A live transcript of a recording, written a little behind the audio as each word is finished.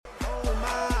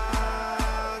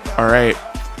All right.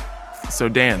 So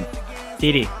Dan,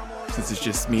 Didi, since it's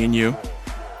just me and you,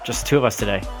 just two of us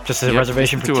today. Just a Yep,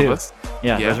 reservation just for the two. of us.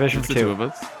 Yeah, reservation it's for the two. two of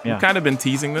us. Yeah. We've kind of been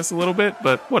teasing this a little bit,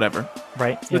 but whatever.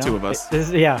 Right. The two of us. This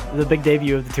is, the big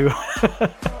debut of the two.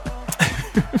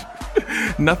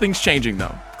 Nothing's changing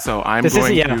though. So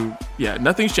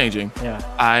nothing's changing. Yeah.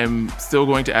 I'm still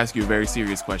going to ask you a very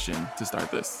serious question to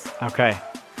start this. Okay.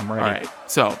 I'm ready. All right.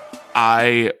 So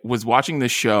I was watching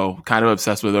this show, kind of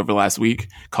obsessed with over the last week,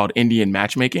 called Indian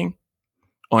Matchmaking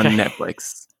on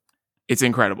Netflix. It's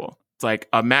incredible. It's like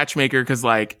a matchmaker because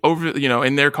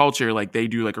in their culture, like they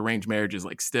do like arranged marriages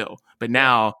like still. But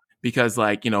now because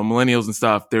millennials and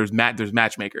stuff, there's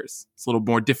matchmakers. It's a little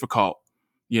more difficult,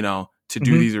 to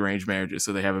do these arranged marriages.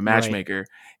 So they have a matchmaker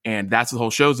and that's what the whole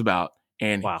show's about.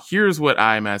 And here's what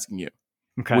I'm asking you.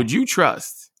 Okay. Would you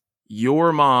trust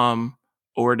your mom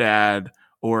or dad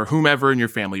or whomever in your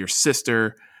family, your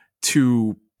sister,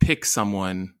 to pick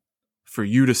someone for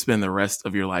you to spend the rest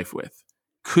of your life with?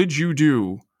 Could you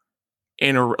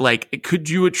could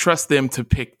you trust them to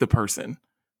pick the person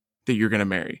that you're going to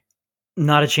marry?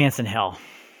 Not a chance in hell.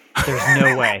 There's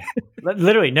no way.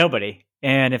 Literally nobody.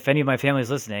 And if any of my family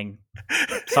is listening,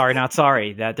 sorry, not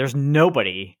sorry, that there's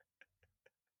nobody.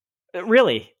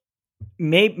 Really.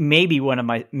 Maybe one of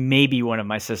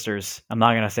my sisters. I'm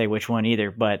not going to say which one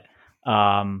either, but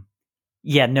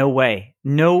no way.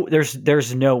 No,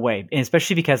 there's no way. And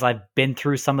especially because I've been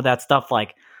through some of that stuff.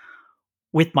 Like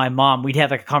with my mom, we'd have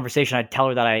like a conversation. I'd tell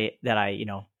her that I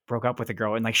broke up with a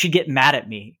girl, and like she'd get mad at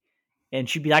me, and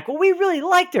she'd be like, "Well, we really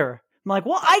liked her." I'm like,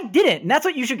 "Well, I didn't, and that's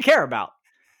what you should care about."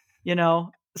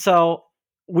 So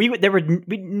we'd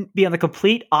be on the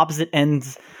complete opposite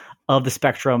ends of the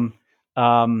spectrum.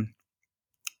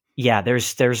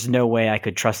 There's no way I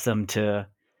could trust them to.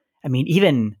 I mean,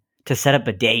 even to set up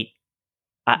a date,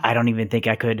 I don't even think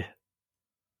I could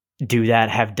do that.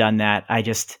 Have done that. I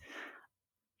just,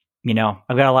 I've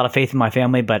got a lot of faith in my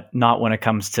family, but not when it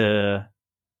comes to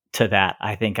that.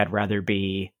 I think I'd rather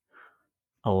be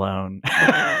alone.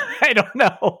 I don't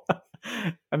know.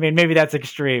 I mean, maybe that's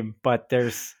extreme, but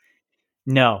because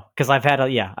I've had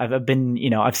I've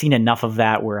been, I've seen enough of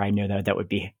that where I know that would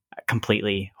be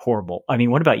completely horrible. I mean,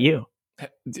 what about you?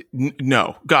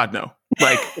 No, God, no.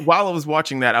 Like while I was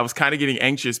watching that, I was kind of getting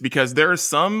anxious because there are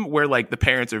some where like the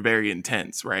parents are very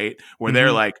intense, right? Where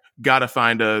they're like, gotta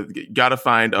find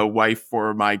a wife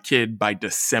for my kid by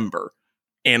December.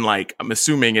 And like, I'm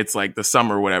assuming it's like the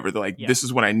summer or whatever. They're like, this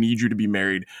is when I need you to be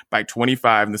married by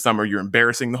 25 in the summer. You're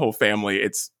embarrassing the whole family.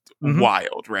 It's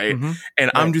wild, right?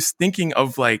 And I'm just thinking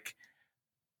of like,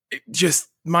 just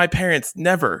my parents,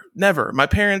 never. My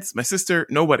parents, my sister,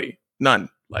 nobody, none.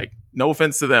 Like, no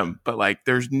offense to them, but like,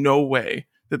 there's no way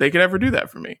that they could ever do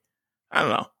that for me. I don't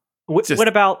know. What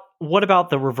about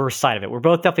the reverse side of it? We're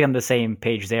both definitely on the same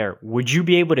page there. Would you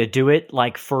be able to do it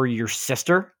like for your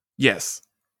sister? Yes.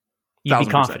 You'd be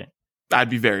confident. I'd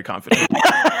be very confident.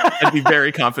 I'd be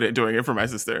very confident doing it for my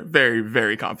sister. Very,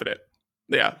 very confident.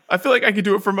 Yeah. I feel like I could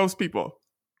do it for most people.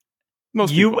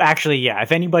 Actually,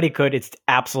 if anybody could, it's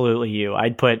absolutely you.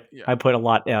 I'd put a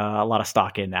lot of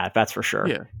stock in that. That's for sure.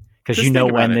 Yeah.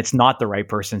 Because when it's not the right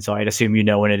person. So I'd assume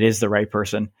when it is the right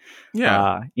person.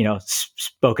 Yeah.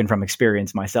 Spoken from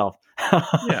experience myself.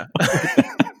 Yeah.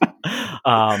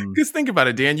 Because think about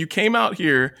it, Dan. You came out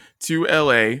here to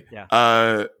LA.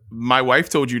 Yeah. My wife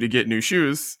told you to get new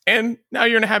shoes, and now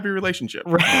you're in a happy relationship.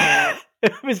 Right.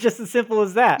 It was just as simple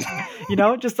as that.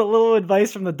 Just a little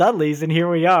advice from the Dudleys, and here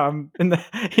we are. I'm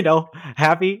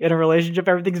happy in a relationship.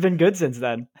 Everything's been good since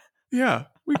then. Yeah,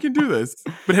 we can do this.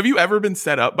 But have you ever been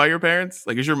set up by your parents?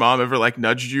 Like, has your mom ever like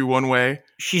nudged you one way?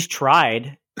 She's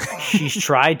tried. She's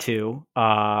tried to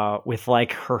with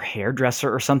like her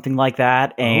hairdresser or something like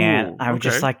that, and I was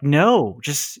just like, no,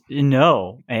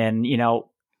 and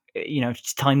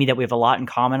she's telling me that we have a lot in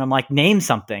common. I'm like, name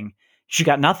something. She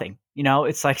got nothing.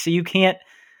 It's like, so you can't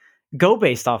go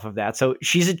based off of that. So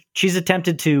she's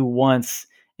attempted to once,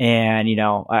 and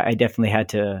I definitely had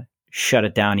to shut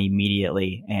it down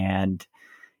immediately. And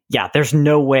there's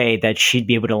no way that she'd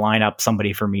be able to line up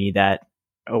somebody for me that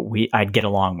I'd get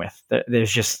along with.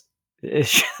 There's just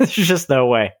no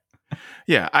way.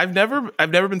 Yeah, I've never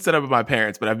been set up by my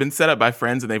parents, but I've been set up by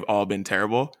friends, and they've all been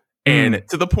terrible. And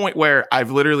to the point where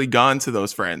I've literally gone to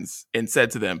those friends and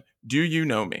said to them, "Do you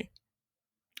know me?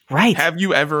 Right? Have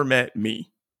you ever met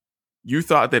me? You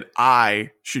thought that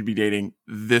I should be dating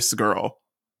this girl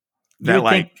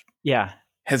that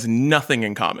has nothing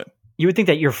in common." You would think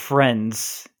that your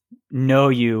friends know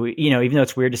you, even though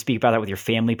it's weird to speak about that with your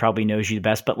family, probably knows you the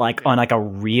best, but like on like a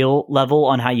real level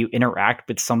on how you interact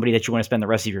with somebody that you want to spend the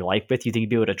rest of your life with, you think you'd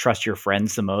be able to trust your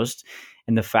friends the most.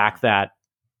 And the fact that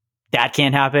that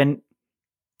can't happen.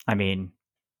 I mean,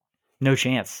 no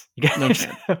chance. No chance.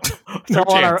 It's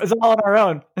all on our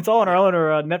own. It's all on our own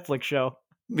or a Netflix show.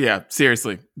 Yeah,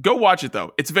 seriously. Go watch it,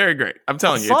 though. It's very great. I'm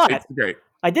telling you, it's great.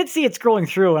 I did see it scrolling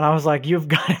through, and I was like, you've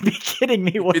got to be kidding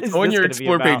me. It's on your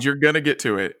Explore page. You're going to get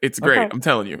to it. It's great. Okay. I'm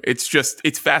telling you.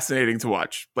 It's fascinating to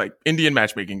watch. Like Indian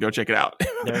matchmaking. Go check it out.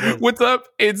 What's up?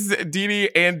 It's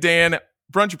Didi and Dan.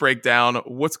 Brunch Breakdown.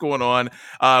 What's going on?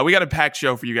 We got a packed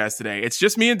show for you guys today. It's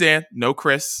just me and Dan. No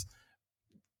Chris.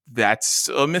 That's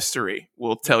a mystery.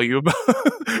 We'll tell you about.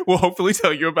 We'll hopefully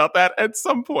tell you about that at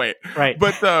some point. Right.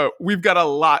 But we've got a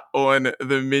lot on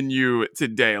the menu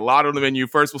today. A lot on the menu.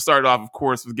 First, we'll start off, of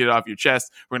course, with Get It Off Your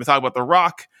Chest. We're going to talk about The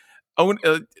Rock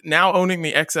now owning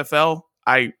the XFL.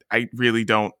 I really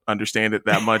don't understand it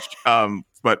that much.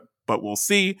 But we'll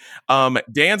see.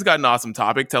 Dan's got an awesome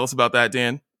topic. Tell us about that,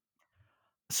 Dan.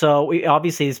 So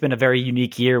obviously it's been a very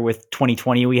unique year with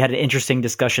 2020. We had an interesting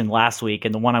discussion last week,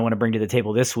 and the one I want to bring to the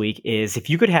table this week is if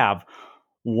you could have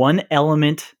one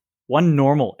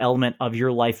normal element of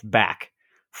your life back,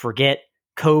 forget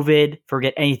COVID,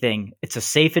 forget anything. It's a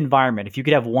safe environment. If you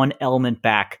could have one element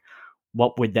back,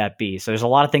 what would that be? So there's a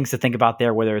lot of things to think about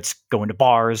there, whether it's going to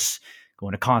bars,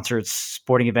 going to concerts,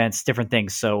 sporting events, different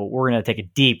things. So we're going to take a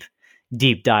deep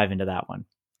dive into that one.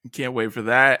 Can't wait for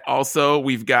that. Also,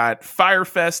 we've got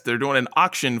Firefest. They're doing an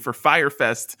auction for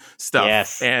Firefest stuff.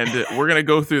 Yes. And we're going to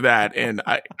go through that. And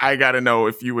I got to know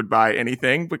if you would buy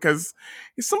anything because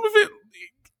some of it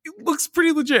looks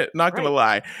pretty legit, not going to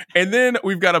lie. And then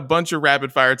we've got a bunch of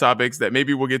rapid fire topics that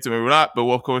maybe we'll get to, maybe not. But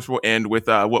of course, we'll end with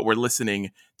what we're listening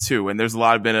to. And there's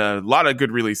been a lot of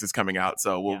good releases coming out.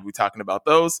 So we'll be talking about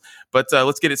those. But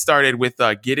let's get it started with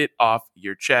Get It Off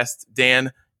Your Chest.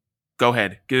 Dan, go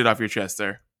ahead. Get it off your chest,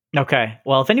 sir. Okay.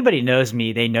 Well, if anybody knows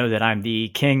me, they know that I'm the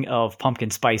king of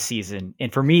pumpkin spice season.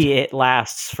 And for me, it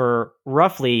lasts for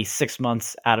roughly 6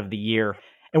 months out of the year.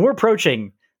 And we're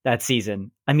approaching that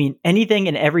season. I mean, anything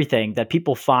and everything that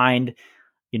people find,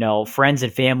 friends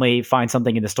and family find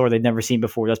something in the store they've never seen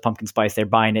before. That's pumpkin spice. They're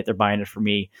buying it. They're buying it for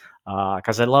me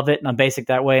because I love it and I'm basic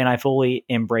that way and I fully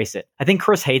embrace it. I think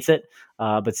Chris hates it,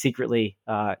 but secretly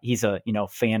he's a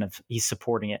fan of. He's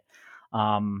supporting it.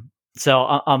 So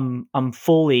I'm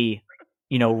fully,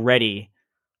 ready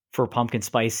for pumpkin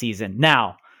spice season.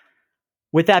 Now,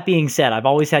 with that being said, I've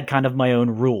always had kind of my own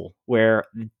rule where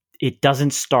it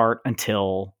doesn't start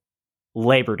until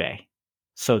Labor Day.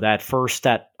 So that first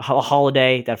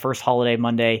holiday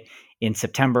Monday in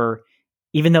September,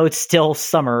 even though it's still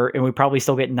summer and we probably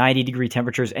still get 90-degree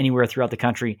temperatures anywhere throughout the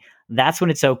country, that's when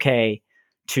it's okay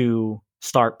to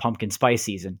start pumpkin spice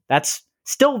season. That's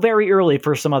still very early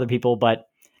for some other people, but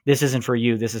this isn't for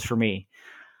you. This is for me.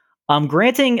 I'm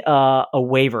granting a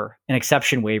waiver, an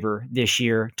exception waiver this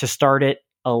year to start it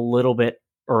a little bit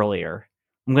earlier.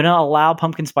 I'm going to allow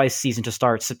pumpkin spice season to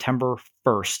start September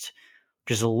 1st,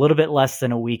 which is a little bit less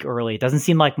than a week early. It doesn't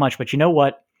seem like much, but you know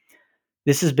what?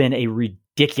 This has been a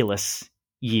ridiculous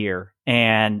year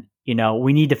and,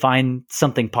 we need to find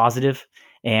something positive.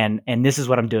 And this is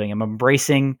what I'm doing. I'm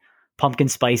embracing pumpkin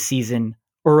spice season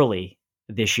early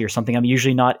this year, something I'm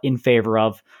usually not in favor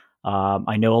of.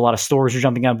 I know a lot of stores are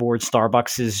jumping on board.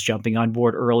 Starbucks is jumping on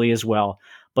board early as well.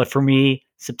 But for me,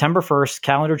 September 1st,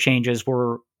 calendar changes.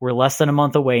 We're less than a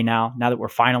month away now that we're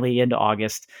finally into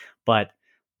August. But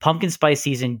pumpkin spice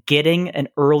season, getting an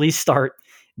early start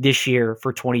this year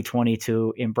for 2020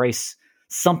 to embrace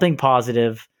something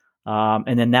positive.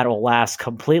 And then that will last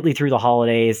completely through the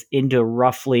holidays into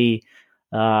roughly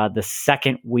the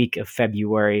second week of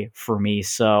February for me.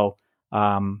 So,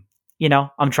 I'm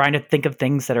trying to think of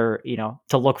things that are,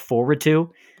 to look forward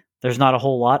to. There's not a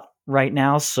whole lot right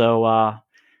now. So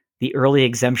the early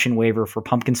exemption waiver for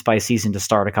pumpkin spice season to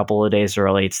start a couple of days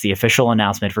early. It's the official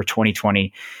announcement for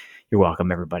 2020. You're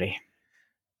welcome, everybody.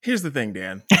 Here's the thing,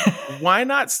 Dan. Why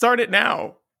not start it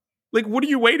now? Like, what are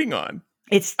you waiting on?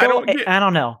 It's still, I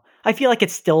don't know. I feel like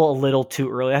it's still a little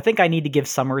too early. I think I need to give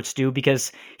summer its due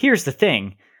because here's the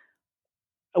thing.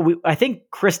 I think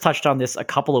Chris touched on this a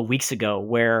couple of weeks ago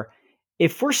where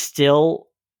if we're still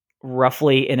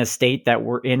roughly in a state that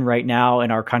we're in right now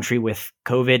in our country with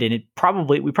COVID, and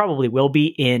we probably will be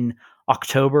in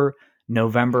October,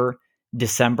 November,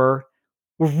 December,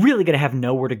 we're really going to have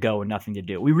nowhere to go and nothing to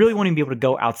do. We really won't even be able to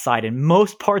go outside in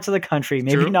most parts of the country,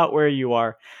 maybe not where you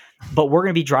are, but we're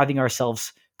going to be driving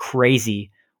ourselves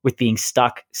crazy with being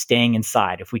stuck, staying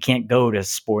inside. If we can't go to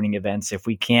sporting events, if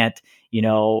we can't,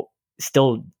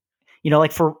 still,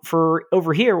 like for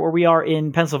over here where we are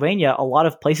in Pennsylvania, a lot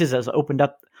of places has opened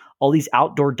up all these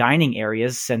outdoor dining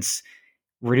areas since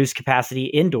reduced capacity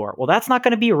indoor. Well, that's not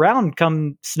going to be around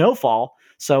come snowfall.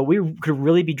 So we could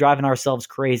really be driving ourselves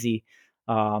crazy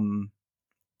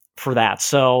for that.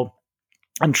 So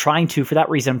for that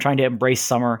reason, I'm trying to embrace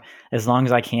summer as long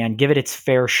as I can, give it its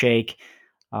fair shake.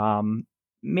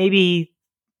 Maybe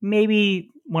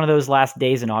one of those last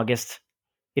days in August,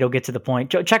 it'll get to the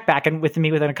point. Check back in with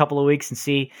me within a couple of weeks and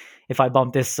see if I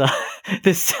bump this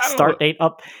this start date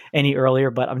up any earlier.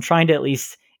 But I'm trying to at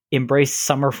least embrace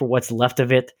summer for what's left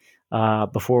of it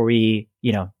before we,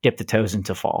 dip the toes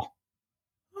into fall.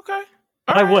 Okay,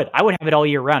 but I would have it all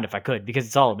year round if I could, because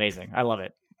it's all amazing. I love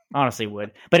it. Honestly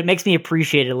would. But it makes me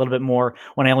appreciate it a little bit more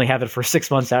when I only have it for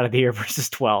 6 months out of the year versus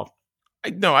 12.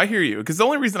 No, I hear you. Because the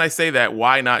only reason I say that,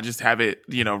 why not just have it,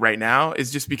 right now,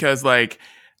 is just because like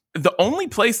the only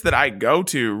place that I go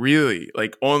to really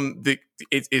like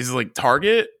is like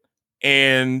Target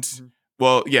and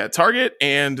Target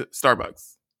and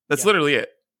Starbucks. That's literally it.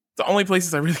 The only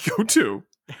places I really go to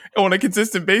on a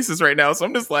consistent basis right now. So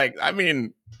I'm just like, I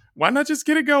mean, why not just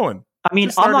get it going? I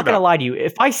mean, I'm not going to lie to you.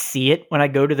 If I see it when I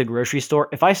go to the grocery store,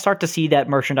 if I start to see that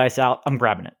merchandise out, I'm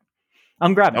grabbing it.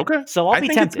 Okay. So I'll be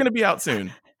tempted. It's going to be out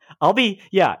soon.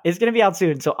 It's going to be out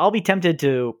soon. So I'll be tempted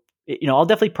to, I'll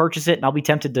definitely purchase it, and I'll be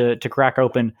tempted to crack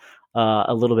open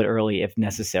a little bit early if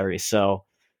necessary. So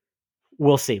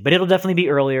we'll see. But it'll definitely be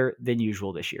earlier than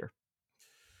usual this year.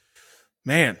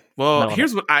 Man, well,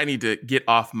 here's what I need to get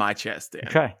off my chest, Dan.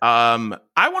 Okay. I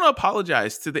want to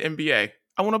apologize to the NBA.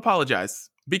 I want to apologize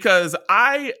because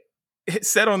I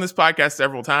said on this podcast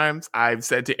several times, I've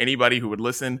said to anybody who would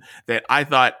listen that I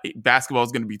thought basketball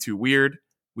is going to be too weird.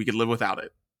 We could live without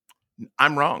it.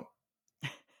 I'm wrong.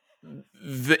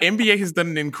 The NBA has done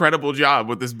an incredible job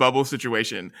with this bubble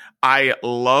situation. I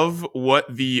love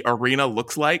what the arena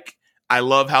looks like. I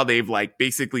love how they've like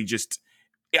basically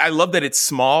I love that it's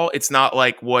small. It's not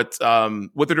like what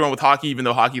they're doing with hockey, even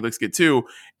though hockey looks good too.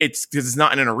 It's because it's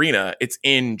not in an arena. It's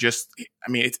in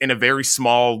it's in a very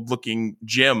small looking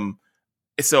gym.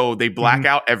 So they black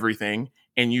out everything,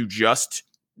 and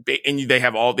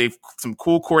they've some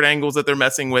cool court angles that they're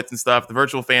messing with and stuff. The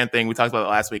virtual fan thing, we talked about that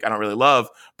last week. I don't really love,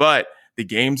 but the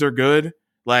games are good.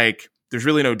 Like, there's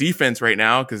really no defense right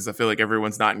now because I feel like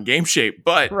everyone's not in game shape,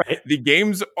 but The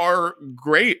games are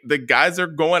great. The guys are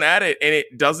going at it,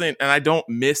 and I don't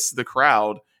miss the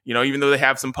crowd, even though they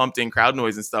have some pumped in crowd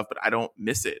noise and stuff, but I don't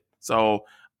miss it. So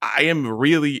I am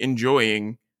really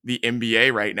enjoying the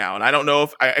NBA right now. And I don't know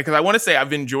because I want to say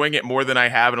I've been enjoying it more than I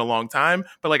have in a long time,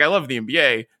 but like I love the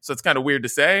NBA. So it's kind of weird to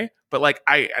say, but like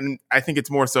I think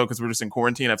it's more so because we're just in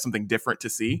quarantine. I have something different to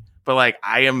see, but like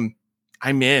I'm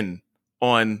in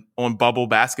on bubble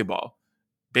basketball.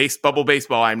 Bubble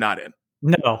baseball, I'm not in.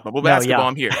 No. Bubble basketball,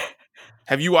 I'm here.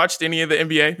 Have you watched any of the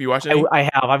NBA? Have you watched any? I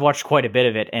have. I've watched quite a bit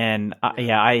of it. And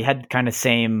I had kind of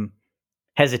same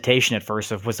hesitation at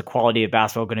first of, was the quality of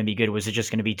basketball going to be good? Was it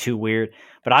just going to be too weird?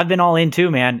 But I've been all in too,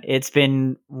 man. It's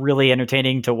been really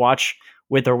entertaining to watch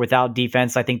with or without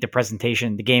defense. I think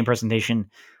the game presentation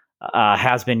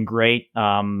has been great.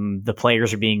 The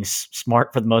players are being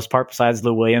smart for the most part, besides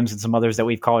Lou Williams and some others that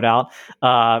we've called out,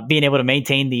 being able to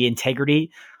maintain the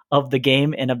integrity of the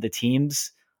game and of the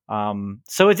teams.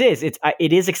 So it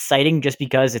is exciting just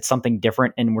because it's something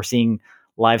different, and we're seeing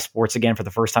live sports again for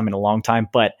the first time in a long time.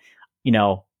 But,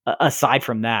 aside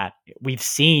from that, we've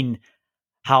seen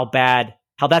how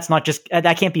that's not just,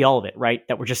 that can't be all of it, right?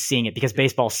 That we're just seeing it because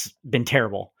baseball's been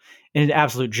terrible and an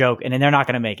absolute joke, and then they're not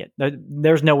going to make it.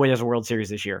 There's no way there's a World Series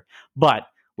this year. But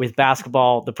with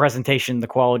basketball, the presentation, the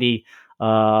quality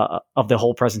of the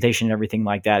whole presentation and everything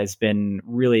like that has been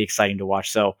really exciting to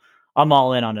watch. So I'm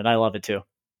all in on it. I love it too.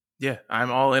 Yeah, I'm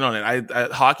all in on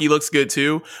it. Hockey looks good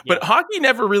too, but hockey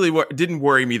never really didn't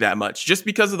worry me that much, just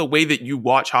because of the way that you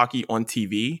watch hockey on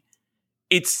TV.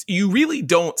 You really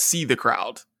don't see the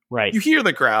crowd. Right. You hear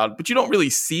the crowd, but you don't really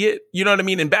see it. You know what I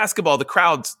mean? In basketball, the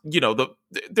crowds,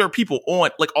 there are people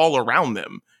all around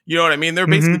them. You know what I mean? There are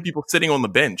basically people sitting on the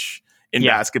bench in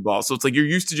basketball. So it's like you're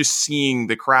used to just seeing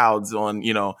the crowds on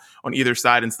either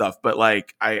side and stuff. But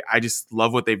like, I just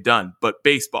love what they've done. But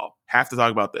baseball, have to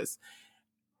talk about this.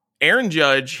 Aaron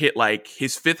Judge hit like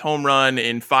his 5th home run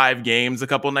in 5 games a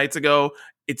couple nights ago.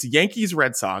 It's Yankees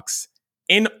Red Sox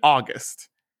in August.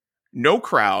 No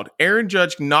crowd. Aaron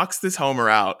Judge knocks this homer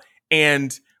out,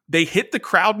 and they hit the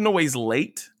crowd noise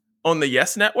late on the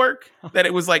Yes Network that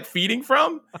it was like feeding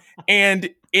from.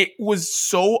 And it was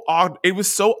so odd. It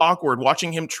was so awkward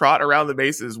watching him trot around the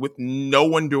bases with no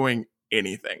one doing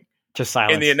anything. Just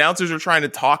silence. And the announcers are trying to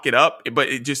talk it up, but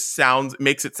it just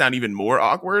makes it sound even more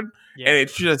awkward. Yeah. And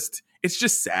it's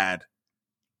just sad.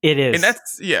 It is. And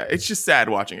it's just sad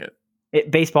watching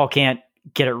it. Baseball can't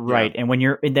get it right. And when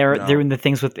they're doing the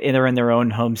things they're in their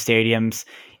own home stadiums,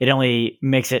 it only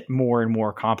makes it more and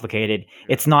more complicated.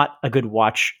 It's not a good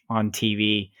watch on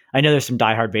TV. I know there's some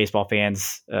diehard baseball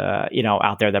fans,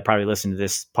 out there that probably listen to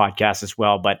this podcast as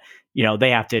well, but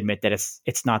they have to admit that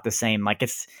it's not the same. Like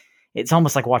it's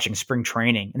almost like watching spring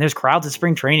training, and there's crowds at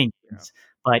spring training games.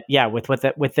 But yeah,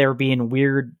 with there being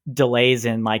weird delays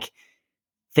and like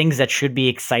things that should be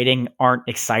exciting aren't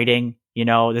exciting.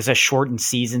 There's a shortened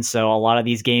season, so a lot of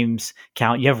these games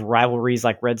count. You have rivalries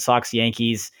like Red Sox,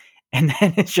 Yankees, and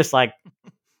then it's just like,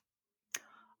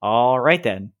 all right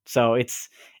then. So it's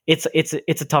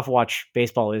a tough watch.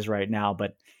 Baseball is right now,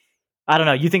 but I don't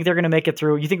know. You think they're going to make it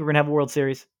through? You think we're going to have a World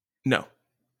Series? No,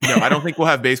 I don't think we'll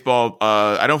have baseball.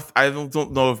 I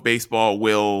don't know if baseball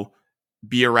will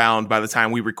be around by the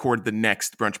time we record the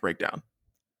next Brunch Breakdown.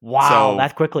 Wow, so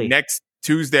that quickly. Next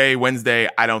Tuesday, Wednesday,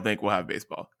 I don't think we'll have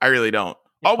baseball. I really don't.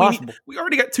 We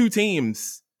already got 2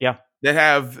 teams that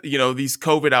have, these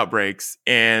COVID outbreaks.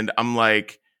 And I'm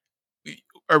like,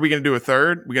 are we going to do a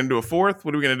third? Are we going to do a fourth?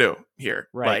 What are we going to do here?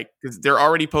 Right. Like, because they're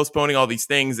already postponing all these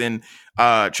things. And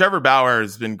Trevor Bauer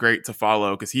has been great to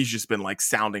follow because he's just been like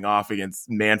sounding off against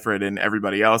Manfred and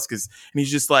everybody else. And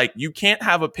he's just like, you can't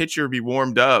have a pitcher be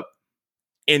warmed up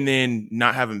and then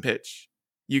not have him pitch.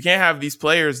 You can't have these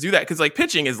players do that because like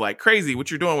pitching is like crazy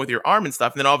what you're doing with your arm and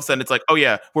stuff. And then all of a sudden it's like, oh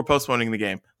yeah, we're postponing the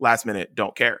game last minute.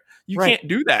 Don't care. You can't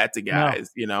do that to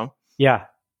guys, Yeah.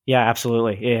 Yeah,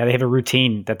 absolutely. Yeah. They have a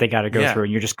routine that they got to go through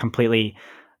and you're just completely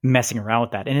messing around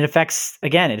with that. And it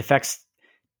affects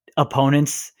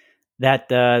opponents that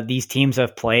these teams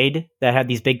have played that have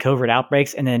these big COVID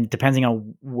outbreaks. And then depending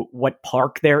on what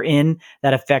park they're in,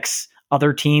 that affects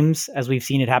other teams, as we've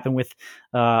seen it happen with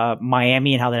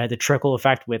Miami and how that had the trickle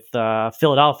effect with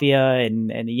Philadelphia and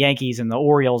the Yankees and the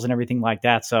Orioles and everything like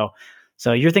that. So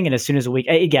you're thinking as soon as a week,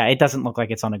 it doesn't look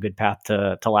like it's on a good path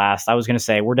to last. I was going to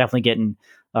say we're definitely getting,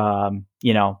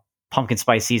 pumpkin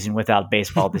spice season without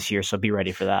baseball this year. So be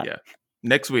ready for that. Yeah.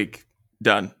 Next week,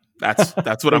 done. That's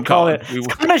what I'm calling it. It's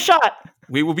coming a shot.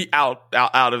 We will be out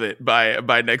of it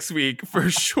by next week for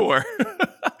sure.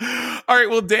 All right,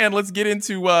 well, Dan, let's get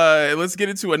into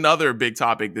another big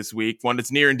topic this week, one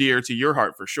that's near and dear to your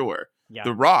heart for sure. Yeah.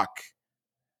 The Rock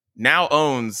now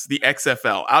owns the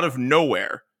XFL out of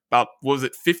nowhere. About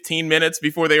 15 minutes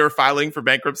before they were filing for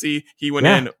bankruptcy, he went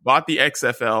in, bought the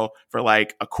XFL for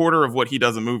like a quarter of what he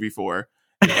does a movie for,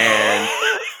 and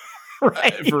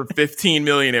for 15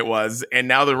 million it was, and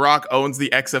now The Rock owns the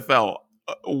XFL.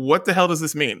 What the hell does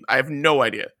this mean? I have no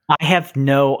idea. I have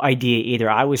no idea either.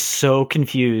 I was so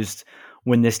confused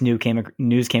when this news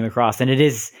came across, and it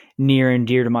is near and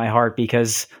dear to my heart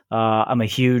because I'm a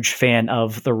huge fan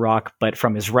of The Rock, but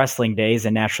from his wrestling days,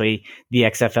 and naturally the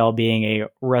XFL being a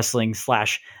wrestling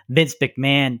 / Vince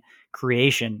McMahon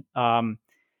creation. When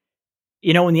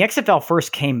the XFL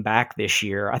first came back this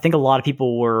year, I think a lot of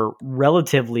people were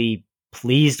relatively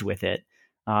pleased with it.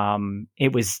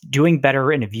 It was doing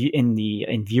better in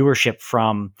viewership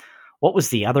from what was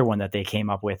the other one that they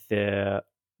came up with? The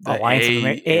Alliance of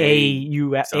America,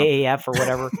 AAF or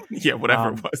whatever. Yeah,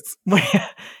 whatever it was.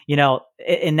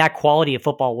 And that quality of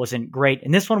football wasn't great.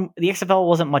 And this one, the XFL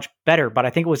wasn't much better, but I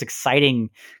think it was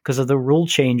exciting because of the rule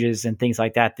changes and things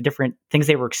like that, the different things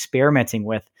they were experimenting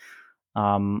with.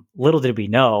 Little did we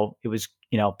know it was,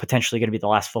 potentially going to be the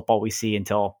last football we see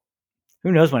until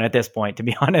who knows when at this point, to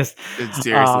be honest.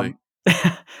 Seriously.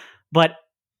 But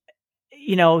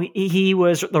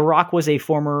The Rock was a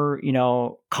former,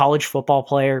 college football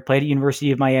player, played at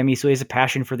University of Miami. So he has a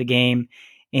passion for the game.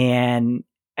 And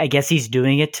I guess he's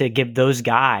doing it to give those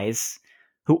guys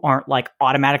who aren't like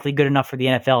automatically good enough for the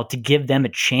NFL to give them a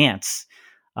chance.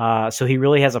 So he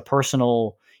really has a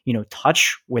personal,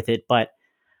 touch with it, but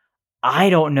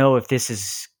I don't know if this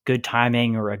is good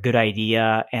timing or a good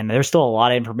idea. And there's still a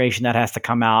lot of information that has to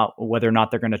come out, whether or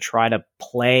not they're going to try to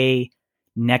play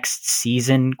next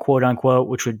season, quote unquote,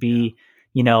 which would be,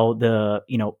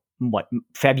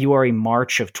 February,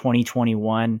 March of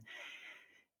 2021.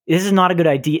 This is not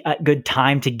a good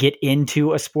time to get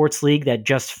into a sports league that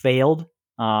just failed.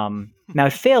 Now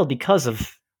it failed because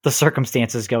of the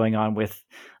circumstances going on with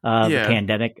the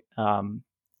pandemic,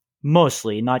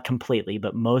 mostly, not completely,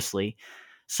 but mostly.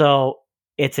 So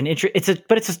it's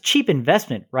a cheap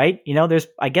investment, right? There's,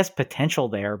 I guess, potential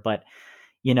there, but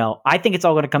I think it's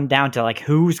all going to come down to like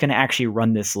who's going to actually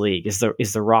run this league. Is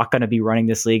the Rock going to be running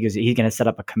this league? Is he going to set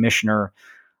up a commissioner?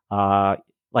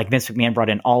 Like Vince McMahon brought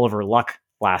in Oliver Luck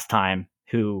last time,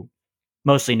 who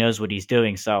mostly knows what he's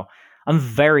doing. So I'm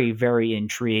very, very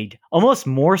intrigued, almost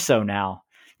more so now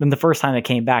than the first time it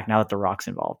came back. Now that the Rock's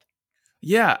involved.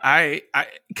 Yeah, I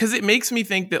because it makes me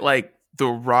think that like the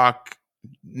Rock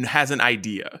has an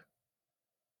idea.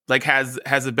 Like has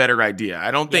a better idea.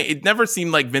 I don't think it never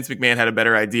seemed like Vince McMahon had a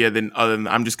better idea than other than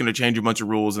I'm just going to change a bunch of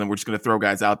rules and we're just going to throw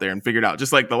guys out there and figure it out,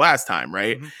 just like the last time,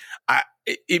 right? Mhm.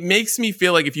 It makes me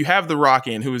feel like if you have The Rock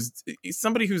in, who's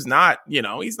somebody who's not,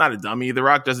 he's not a dummy. The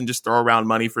Rock doesn't just throw around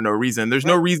money for no reason. There's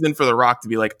no reason for The Rock to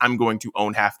be like, I'm going to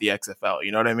own half the XFL.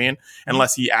 You know what I mean?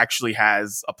 Unless he actually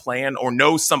has a plan or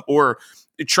knows or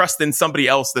trust in somebody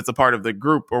else that's a part of the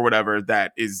group or whatever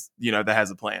that is, that has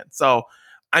a plan. So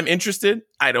I'm interested.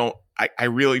 I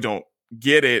really don't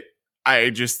get it.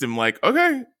 I just am like,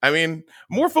 okay, I mean,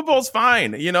 more football's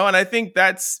fine, and I think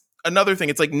that's another thing.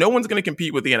 It's like no one's going to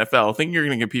compete with the NFL. Thinking you're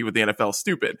going to compete with the NFL is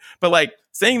stupid. But like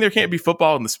saying there can't be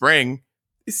football in the spring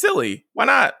is silly. Why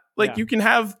not? Like you can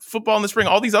have football in the spring.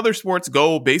 All these other sports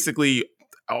go basically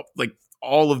like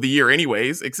all of the year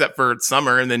anyways, except for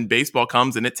summer. And then baseball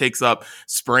comes and it takes up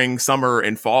spring, summer,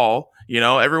 and fall.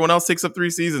 Everyone else takes up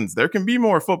 3 seasons. There can be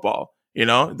more football. It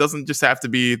doesn't just have to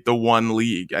be the one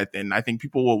league. And I think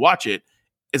people will watch it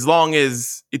as long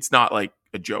as it's not like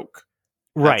a joke.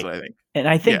 Right. That's what I think. And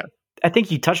I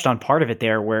think you touched on part of it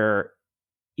there where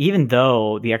even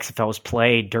though the XFL was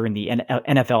played during the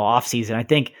NFL offseason, I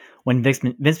think when Vince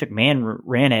McMahon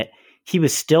ran it, he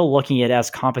was still looking at it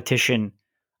as competition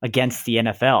against the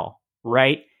NFL,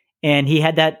 right? And he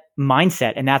had that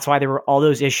mindset. And that's why there were all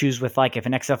those issues with like if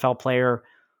an XFL player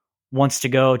wants to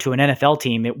go to an NFL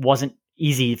team, it wasn't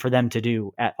easy for them to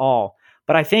do at all.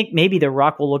 But I think maybe The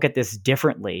Rock will look at this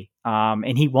differently,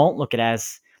 and he won't look at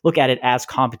it as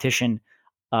competition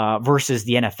versus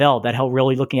the NFL. That he'll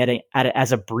really looking at it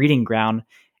as a breeding ground.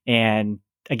 And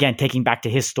again, taking back to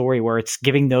his story, where it's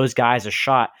giving those guys a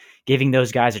shot, giving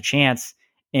those guys a chance,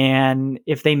 and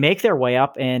if they make their way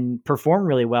up and perform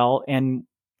really well and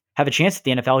have a chance at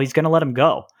the NFL, he's going to let them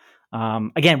go.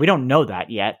 Again, we don't know that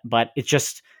yet, but it's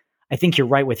just. I think you're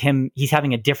right with him. He's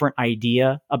having a different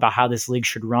idea about how this league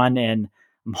should run, and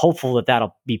I'm hopeful that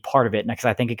that'll be part of it because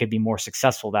I think it could be more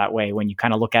successful that way when you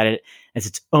kind of look at it as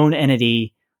its own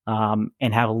entity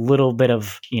and have a little bit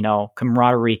of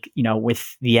camaraderie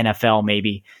with the NFL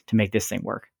maybe to make this thing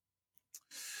work.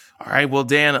 All right, well,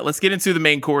 Dan, let's get into the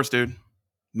main course, dude.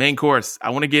 Main course.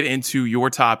 I want to get into your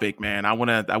topic, man. I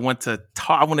want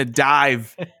to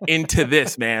dive into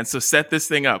this, man. So set this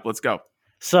thing up. Let's go.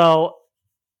 So.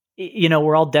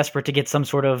 We're all desperate to get some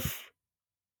sort of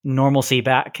normalcy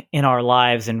back in our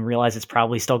lives and realize it's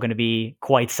probably still going to be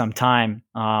quite some time.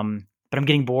 But I'm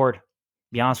getting bored. To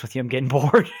be honest with you, I'm getting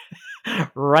bored.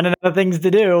 Running out of things to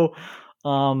do.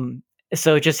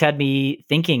 So it just had me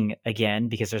thinking again,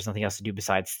 because there's nothing else to do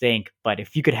besides think. But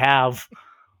if you could have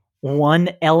one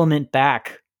element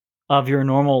back of your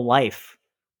normal life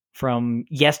from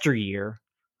yesteryear,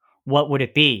 what would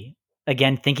it be?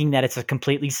 Again, thinking that it's a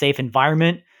completely safe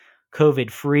environment,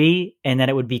 COVID free, and that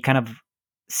it would be kind of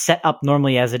set up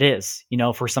normally as it is.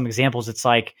 For some examples, it's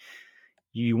like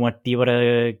you want to be able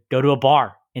to go to a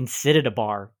bar and sit at a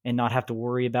bar and not have to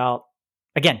worry about,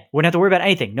 again, wouldn't have to worry about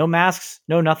anything. No masks,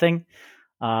 no nothing.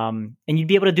 And you'd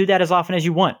be able to do that as often as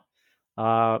you want.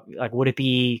 Like, would it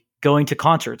be going to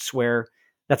concerts where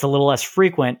that's a little less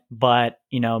frequent, but,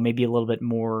 maybe a little bit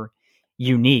more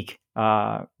unique?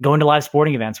 Going to live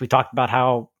sporting events. We talked about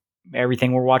how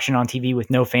everything we're watching on TV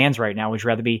with no fans right now would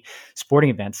rather be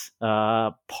sporting events,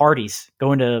 parties,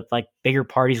 going to like bigger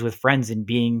parties with friends and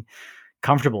being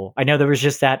comfortable. I know there was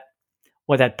just that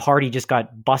party just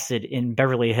got busted in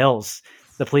Beverly Hills.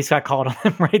 The police got called on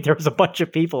them, right? There was a bunch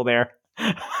of people there.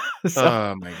 So,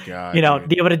 oh my God.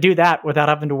 Be able to do that without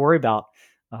having to worry about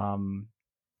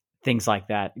things like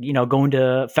that. Going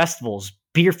to festivals,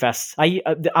 beer fests.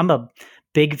 I'm a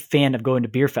big fan of going to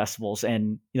beer festivals,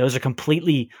 and those are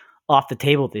completely off the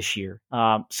table this year.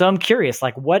 So I'm curious,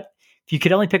 like, what if you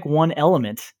could only pick one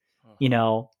element,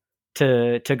 to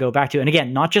go back to, and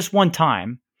again, not just one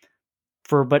time,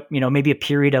 but maybe a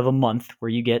period of a month where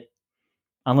you get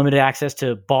unlimited access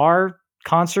to bar,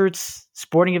 concerts,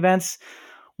 sporting events.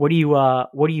 What are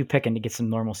you picking to get some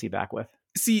normalcy back with?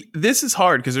 See, this is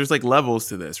hard because there's like levels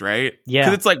to this, right? Yeah.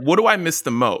 Because it's like, what do I miss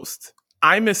the most?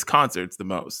 I miss concerts the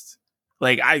most.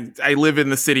 Like I live in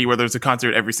the city where there's a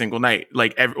concert every single night,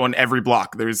 like on every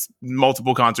block. There's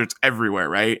multiple concerts everywhere,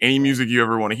 right? Any music you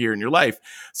ever want to hear in your life.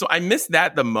 So I miss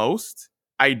that the most.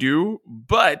 I do.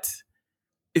 But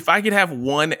if I could have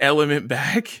one element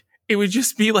back, it would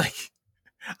just be like,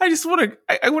 I want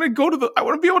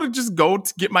to be able to just go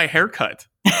to get my hair cut.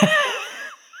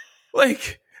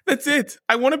 Like, That's it.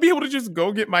 I want to be able to just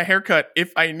go get my haircut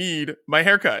if I need my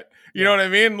haircut. You know what I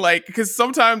mean? Like, because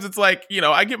sometimes it's like,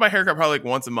 I get my haircut probably like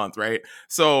once a month, right?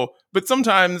 So, but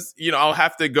sometimes, I'll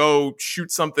have to go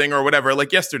shoot something or whatever.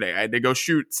 Like yesterday, I had to go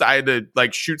shoot. So I had to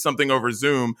like shoot something over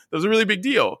Zoom. That was a really big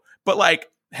deal. But like,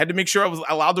 had to make sure I was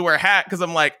allowed to wear a hat because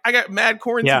I'm like, I got mad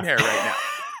quarantine hair right now.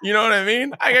 You know what I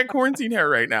mean? I got quarantine hair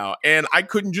right now. And I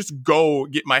couldn't just go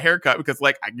get my haircut because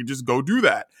like I could just go do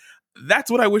that.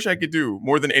 That's what I wish I could do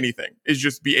more than anything, is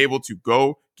just be able to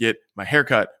go get my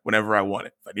haircut whenever I want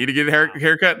it. If I need to get a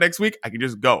haircut next week, I can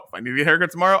just go. If I need to get a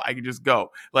haircut tomorrow, I can just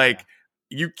go. Like,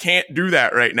 you can't do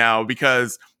that right now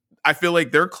because I feel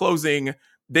like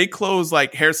they close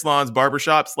like hair salons,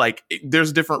 barbershops. Like,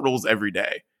 there's different rules every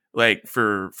day. Like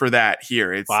for that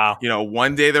here, it's, wow.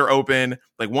 One day they're open,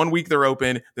 like 1 week they're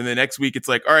open. Then the next week it's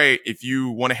like, all right, if you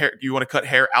want to cut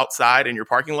hair outside in your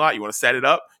parking lot, you want to set it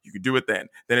up, you can do it then.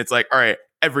 Then it's like, all right,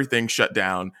 everything's shut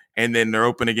down. And then they're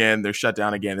open again. They're shut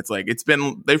down again. It's like,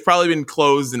 they've probably been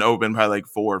closed and open probably like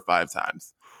 4 or 5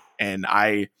 times. And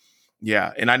I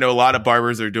know a lot of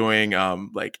barbers are doing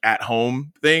like at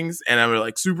home things, and I'm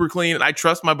like super clean. And I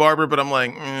trust my barber, but I'm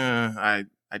like, I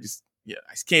just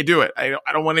can't do it. I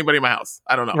don't want anybody in my house.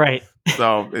 I don't know. Right.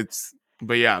 So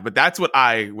but that's what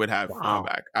I would have come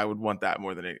back. I would want that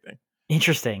more than anything.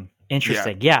 Interesting.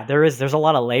 Yeah, there's a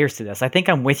lot of layers to this. I think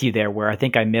I'm with you there, where I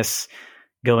think I miss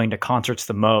going to concerts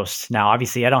the most. Now,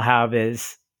 obviously, I don't have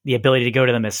the ability to go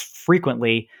to them as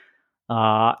frequently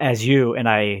as you, and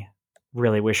I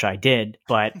really wish I did.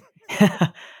 But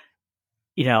I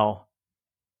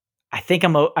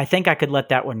think I could let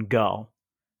that one go.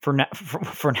 For now.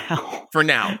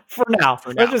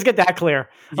 Let's just get that clear.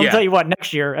 I'll tell you what,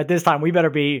 next year at this time, we better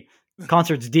be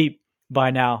concerts deep by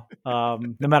now, no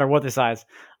matter what the size.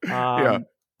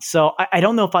 So I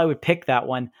don't know if I would pick that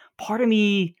one. Part of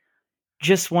me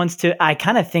just wants to, I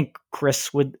kind of think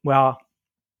Chris would, well,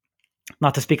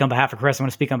 not to speak on behalf of Chris, I'm going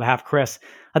to speak on behalf of Chris.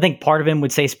 I think part of him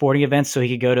would say sporting events so he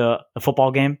could go to a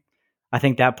football game. I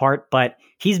think that part, but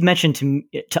he's mentioned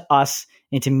to us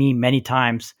and to me many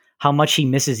times how much he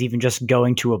misses even just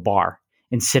going to a bar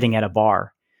and sitting at a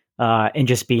bar and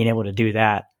just being able to do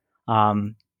that.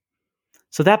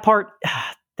 So that part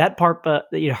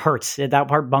it hurts. That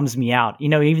part bums me out.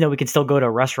 Even though we can still go to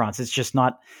restaurants, it's just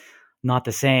not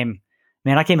the same.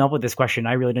 Man, I came up with this question.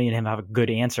 I really don't even have a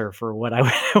good answer for what I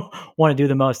would want to do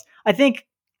the most. I think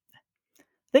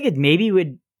it maybe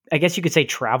would, I guess you could say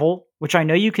travel, which I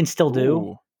know you can still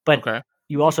do, but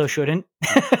you also shouldn't.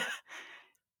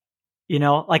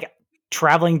 Like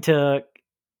traveling to,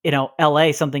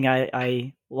 LA, something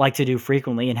I like to do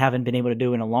frequently and haven't been able to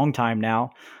do in a long time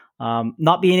now.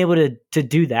 Not being able to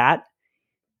do that,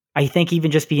 I think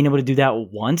even just being able to do that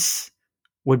once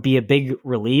would be a big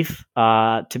relief,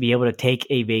 to be able to take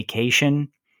a vacation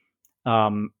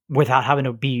without having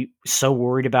to be so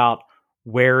worried about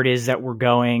where it is that we're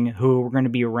going, who we're going to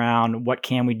be around, what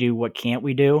can we do, what can't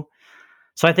we do.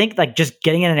 So I think like just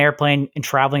getting in an airplane and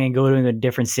traveling and going to a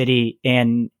different city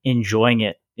and enjoying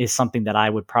it is something that I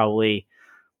would probably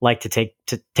like to take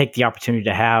the opportunity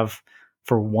to have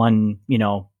for one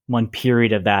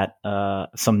period of that,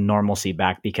 some normalcy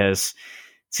back, because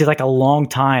it's like a long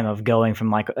time of going from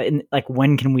like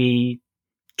when can we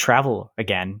travel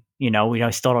again?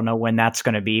 We still don't know when that's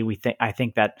going to be. I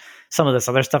think that some of this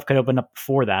other stuff could open up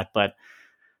before that, but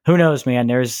who knows, man?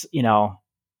 There's,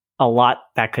 a lot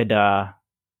that could,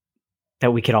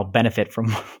 that we could all benefit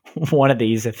from one of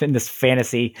these, if in this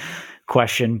fantasy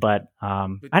question, but I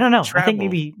don't know. Travel. I think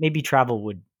maybe travel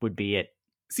would be it.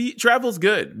 See, travel's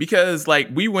good because like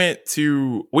we went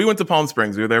to Palm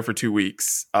Springs. We were there for 2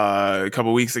 weeks a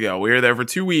couple weeks ago. We were there for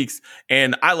 2 weeks,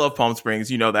 and I love Palm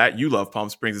Springs. You know that. You love Palm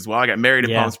Springs as well. I got married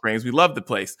in Palm Springs. We loved the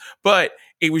place, but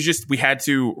it was just we had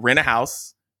to rent a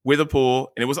house with a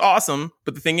pool, and it was awesome.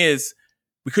 But the thing is,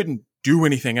 we couldn't do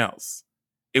anything else.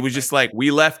 It was just like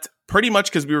we left pretty much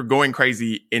because we were going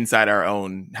crazy inside our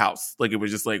own house. Like it was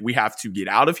just like we have to get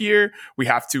out of here. We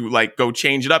have to like go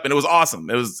change it up, and it was awesome.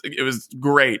 It was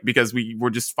great because we were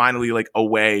just finally like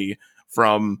away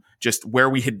from just where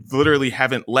we had literally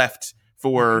haven't left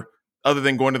for other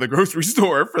than going to the grocery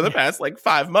store for the past like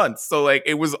 5 months. So like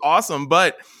it was awesome,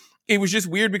 but it was just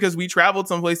weird because we traveled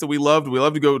someplace that we loved. We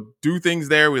love to go do things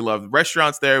there. We love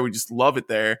restaurants there. We just love it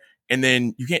there. And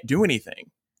then you can't do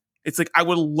anything. It's like, I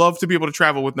would love to be able to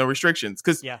travel with no restrictions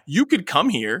because you could come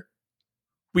here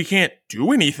we can't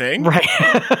do anything. Right.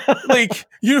 Like,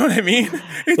 you know what I mean?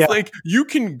 It's Yeah. like you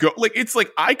can go, like, it's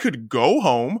like I could go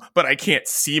home, but I can't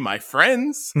see my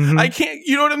friends. Mhm. I can't,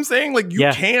 you know what I'm saying? Like, you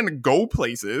Yeah. can go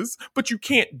places, but you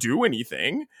can't do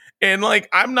anything. And like,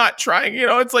 I'm not trying, you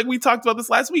know, it's like we talked about this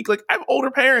last week. Like, I have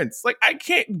older parents. Like, I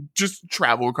can't just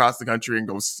travel across the country and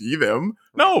go see them.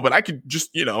 No, but I could just,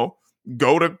 you know,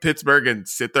 go to Pittsburgh and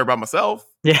sit there by myself.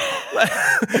 Yeah.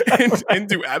 and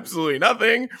do absolutely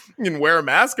nothing and wear a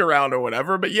mask around or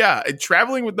whatever. But yeah,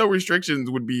 traveling with no restrictions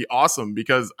would be awesome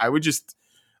because I would just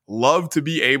love to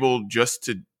be able just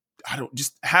to,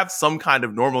 just have some kind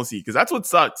of normalcy because that's what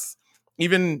sucks.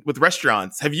 Even with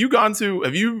restaurants, have you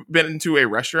been into a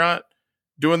restaurant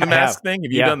doing the mask thing?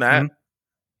 Have you done that? Mm-hmm.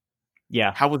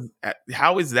 Yeah.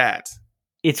 How is that?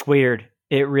 It's weird.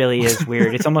 It really is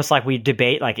weird. It's almost like we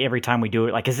debate like every time we do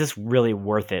it, like, is this really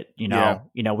worth it? You know,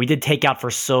 we did takeout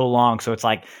for so long. So it's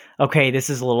like, okay, this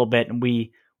is a little bit, and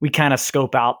we kind of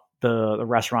scope out the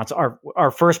restaurants.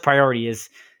 Our first priority is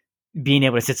being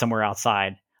able to sit somewhere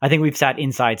outside. I think we've sat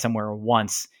inside somewhere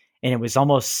once, and it was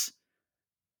almost,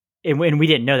 and we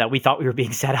didn't know that. We thought we were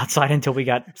being sat outside until we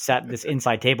got sat at this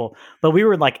inside table. But we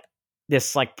were like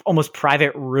this like almost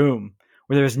private room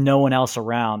where there's no one else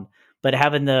around. But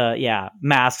having the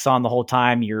masks on the whole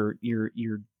time, you're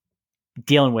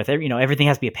dealing with it. You know, everything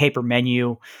has to be a paper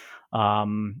menu.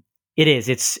 It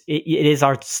is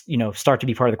our, you know, start to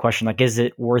be part of the question. Like, is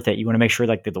it worth it? You want to make sure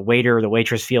like that the waiter or the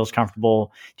waitress feels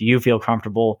comfortable. Do you feel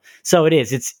comfortable? So it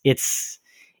is. It's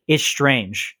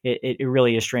strange. It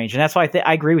really is strange, and that's why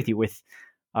I agree with you with,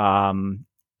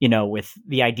 you know, with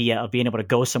the idea of being able to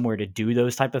go somewhere to do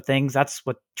those type of things. That's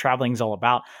what traveling is all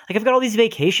about. Like, I've got all these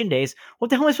vacation days.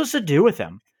 What the hell am I supposed to do with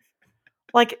them?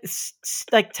 Like,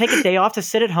 take a day off to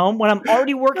sit at home when I'm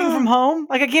already working from home.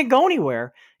 Like, I can't go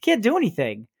anywhere. Can't do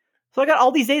anything. So I got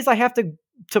all these days I have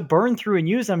to burn through and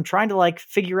use them trying to like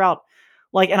figure out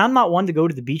like, and I'm not one to go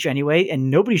to the beach anyway, and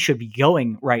nobody should be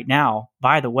going right now,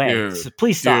 by the way. Dude, so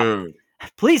please stop. Dude.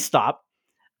 Please stop.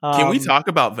 Can we talk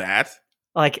about that?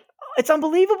 Like, it's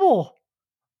unbelievable.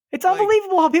 It's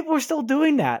unbelievable how people are still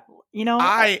doing that. You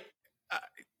know,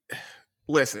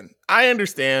 listen, I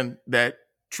understand that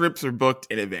trips are booked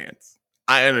in advance.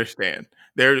 I understand.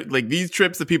 They're like these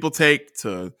trips that people take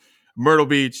to Myrtle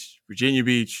Beach, Virginia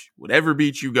Beach, whatever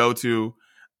beach you go to.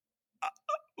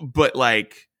 But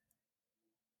like,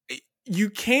 you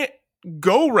can't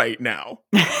go right now.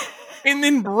 And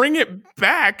then bring it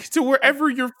back to wherever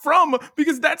you're from,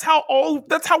 because that's how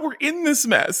we're in this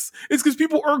mess. It's because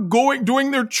people are doing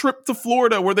their trip to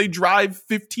Florida where they drive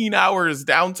 15 hours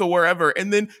down to wherever,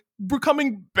 and then we're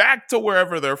coming back to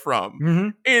wherever they're from. Mm-hmm.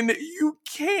 And you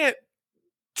can't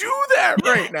do that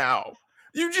right now.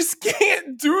 You just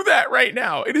can't do that right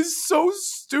now. It is so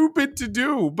stupid to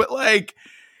do, but like,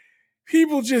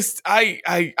 people just,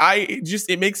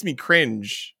 it makes me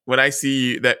cringe when I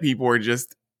see that people are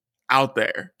just out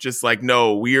there just like,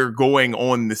 no, we are going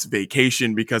on this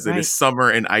vacation because it is summer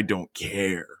and I don't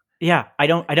care. Yeah, I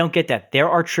don't get that. There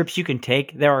are trips you can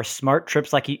take. There are smart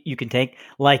trips like you can take,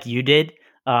 like you did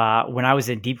when I was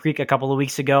in Deep Creek a couple of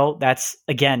weeks ago. That's,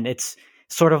 again, it's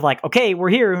sort of like, okay, we're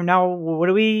here now. What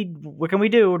can we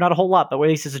do? Not a whole lot, but at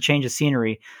least it's a change of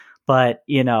scenery. But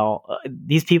you know,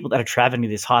 these people that are traveling to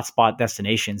these hotspot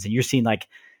destinations, and you're seeing like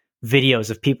videos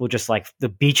of people just like the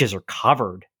beaches are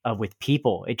covered with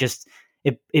people. It just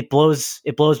it blows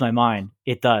my mind.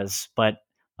 It does. But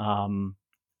I'm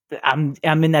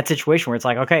in that situation where it's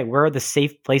like, okay, where are the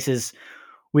safe places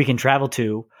we can travel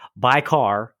to by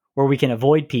car where we can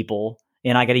avoid people?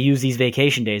 And I got to use these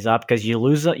vacation days up because you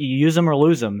use them or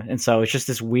lose them. And so it's just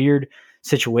this weird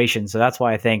situation. So that's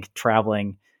why I think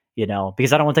traveling, you know,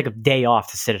 because I don't want to take a day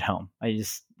off to sit at home.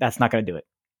 That's not going to do it.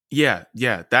 Yeah.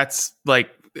 That's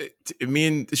like, me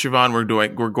and Siobhan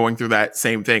we're going through that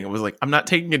same thing. It was like, I'm not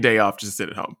taking a day off just to sit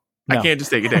at home. No. I can't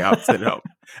just take a day off to sit at home.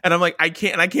 And I'm like, I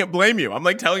can't blame you. I'm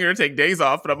like telling her to take days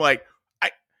off, but I'm like, I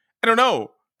don't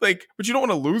know. Like, but you don't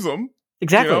want to lose them.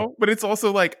 Exactly. You know? But it's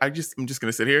also like, I'm just going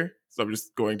to sit here. So I'm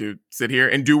just going to sit here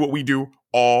and do what we do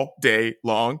all day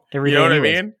long. Every you know day what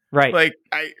anyways. I mean? Right. Like,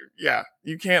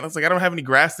 you can't. It's like, I don't have any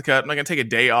grass to cut. I'm not going to take a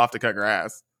day off to cut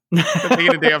grass. I'm not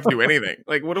taking a day off to do anything.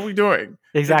 Like, what are we doing?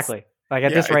 Exactly. Like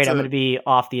at this rate, I'm going to be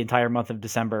off the entire month of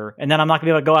December, and then I'm not going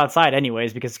to be able to go outside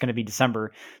anyways because it's going to be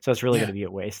December. So it's really going to be a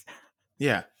waste.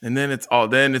 Yeah, and then it's all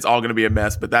going to be a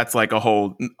mess. But that's like a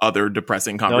whole other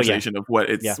depressing conversation of what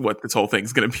this whole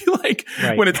thing's going to be like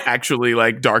when it's actually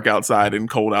like dark outside and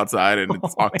cold outside and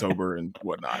it's October and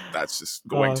whatnot. That's just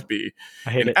going to be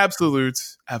an absolute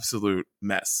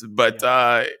mess. But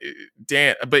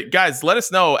Dan, but guys, let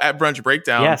us know at Brunch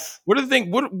Breakdown. Yes, what are the thing?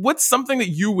 What's something that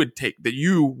you would take that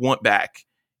you want back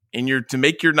to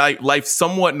make your life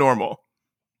somewhat normal?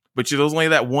 But there's only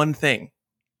that one thing.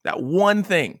 That one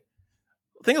thing.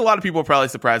 I think a lot of people are probably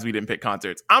surprised we didn't pick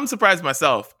concerts. I'm surprised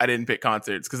myself I didn't pick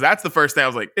concerts because that's the first thing I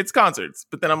was like, it's concerts.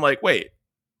 But then I'm like, wait,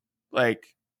 like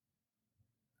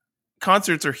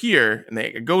concerts are here and they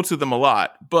go to them a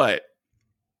lot. But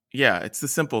yeah, it's the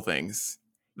simple things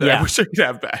that I wish I could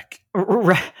have back.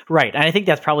 Right. And I think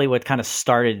that's probably what kind of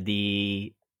started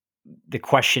the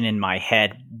question in my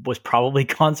head was probably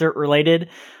concert related.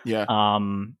 Yeah.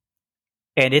 And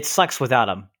it sucks without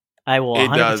them. I will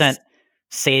 100%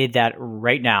 say that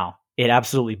right now. It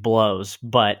absolutely blows,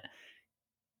 but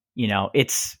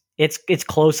it's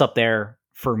close up there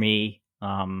for me.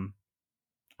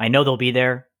 I know they'll be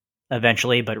there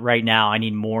eventually, but right now I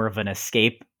need more of an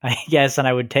escape, I guess, and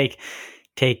I would take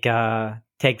that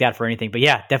for anything. But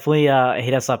yeah, definitely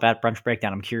hit us up at Brunch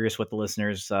Breakdown. I'm curious what the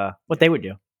listeners what they would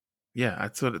do. Yeah,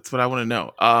 that's what I want to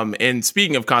know. And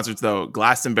speaking of concerts, though,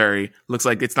 Glastonbury looks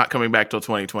like it's not coming back till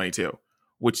 2022,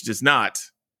 which does not.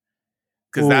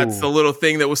 Because that's the little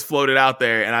thing that was floated out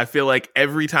there. And I feel like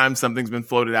every time something's been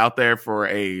floated out there for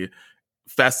a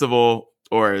festival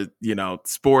or,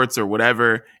 sports or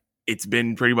whatever, it's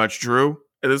been pretty much true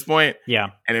at this point. Yeah.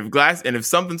 And if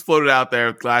something's floated out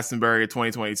there, Glastonbury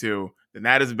 2022, then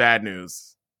that is bad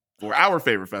news for our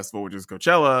favorite festival, which is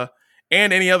Coachella,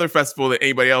 and any other festival that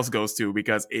anybody else goes to,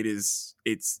 because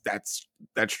that's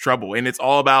trouble. And it's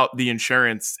all about the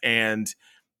insurance and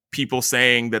people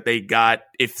saying that they got,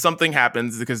 if something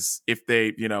happens, because if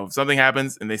something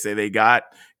happens and they say they got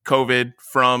COVID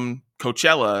from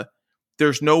Coachella,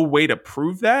 there's no way to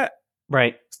prove that.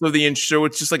 Right. So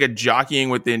it's just like a jockeying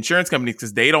with the insurance companies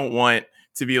because they don't want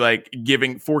to be like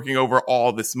forking over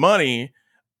all this money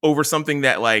over something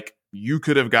that like you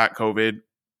could have got COVID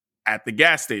at the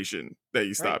gas station that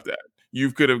you stopped at.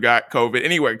 You could have got COVID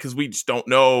anywhere because we just don't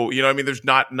know. There's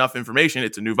not enough information.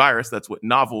 It's a new virus. That's what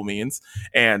novel means.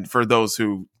 And for those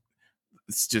who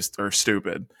just are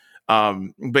stupid.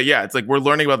 But yeah, it's like we're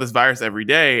learning about this virus every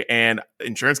day. And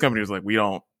insurance companies are like, we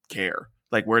don't care.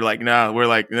 Like, we're like, nah,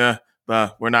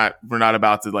 we're not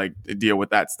about to like deal with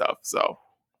that stuff. So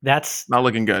that's not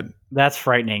looking good. That's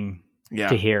frightening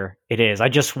to hear. It is. I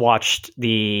just watched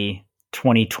the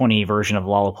 2020 version of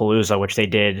Lollapalooza, which they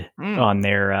did on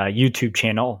their YouTube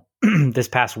channel this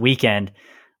past weekend,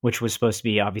 which was supposed to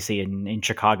be obviously in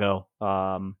Chicago.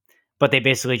 But they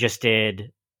basically just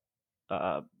did,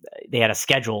 they had a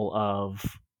schedule of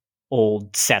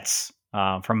old sets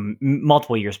from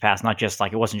multiple years past, not just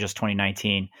like, it wasn't just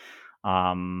 2019.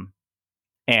 And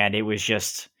it was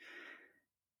just,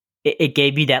 it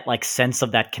gave me that like sense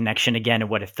of that connection again and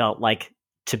what it felt like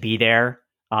to be there.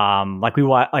 Like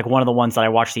one of the ones that I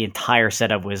watched the entire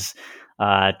set of was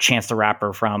Chance the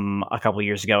Rapper from a couple of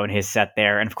years ago and his set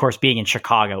there. And of course, being in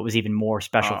Chicago, it was even more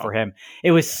special for him.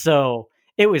 It was so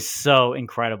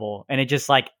incredible. And it just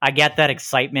like, I get that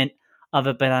excitement of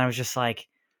it, but I was just like,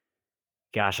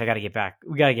 gosh, we got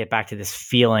to get back to this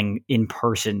feeling in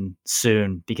person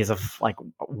soon because of like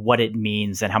what it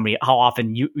means and how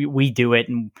often we do it.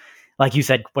 And like you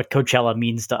said, what Coachella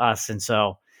means to us. And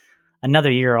so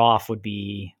another year off would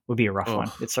be a rough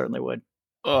one. It certainly would.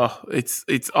 Oh,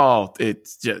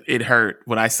 it hurt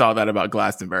when I saw that about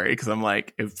Glastonbury because I'm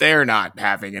like, if they're not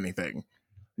having anything,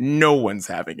 no one's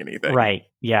having anything. Right.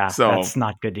 Yeah. So that's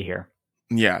not good to hear.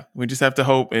 Yeah. We just have to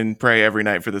hope and pray every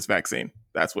night for this vaccine.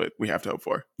 That's what we have to hope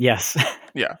for. Yes.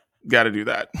 Yeah. Got to do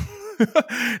that.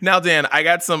 Now, Dan, I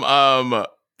got some,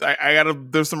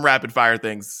 there's some rapid fire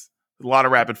things, a lot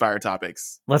of rapid fire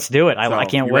topics. Let's do it. I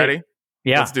can't wait. Ready?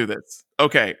 Yeah. Let's do this.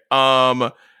 Okay.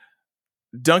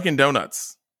 Dunkin'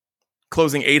 Donuts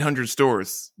closing 800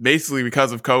 stores, basically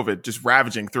because of COVID, just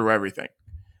ravaging through everything.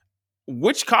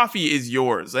 Which coffee is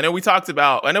yours? I know we talked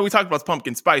about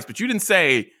pumpkin spice, but you didn't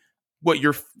say what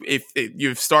if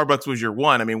Starbucks was your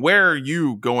one. I mean, where are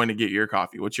you going to get your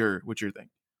coffee? What's your thing?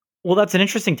 Well, that's an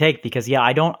interesting take because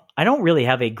I don't really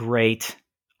have a great.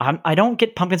 I don't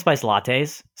get pumpkin spice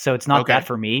lattes, so it's not that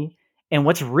for me. And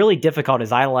what's really difficult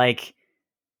is I like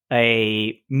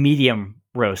a medium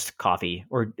roast coffee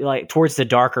or like towards the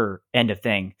darker end of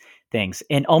things.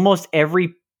 And almost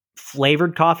every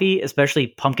flavored coffee, especially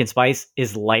pumpkin spice,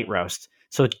 is light roast.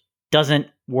 So it doesn't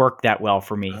work that well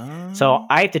for me. So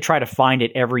I have to try to find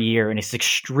it every year and it's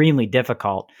extremely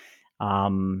difficult.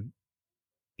 Um,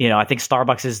 I think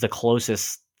Starbucks is the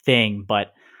closest thing,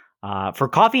 but for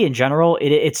coffee in general,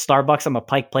 it's Starbucks. I'm a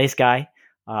Pike Place guy.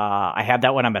 I have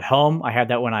that when I'm at home. I have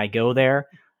that when I go there.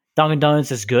 Dunkin'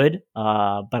 Donuts is good, but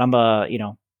I'm a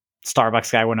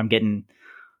Starbucks guy when I'm getting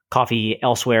coffee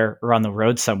elsewhere or on the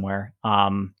road somewhere.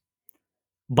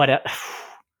 But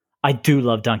I do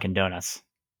love Dunkin' Donuts.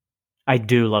 I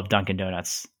do love Dunkin'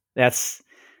 Donuts. That's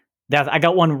I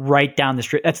got one right down the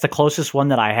street. That's the closest one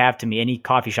that I have to me. Any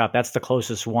coffee shop, that's the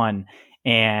closest one.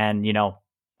 And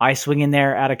I swing in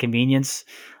there out of convenience,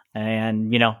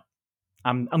 and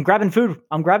I'm grabbing food.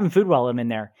 I'm grabbing food while I'm in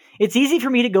there. It's easy for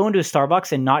me to go into a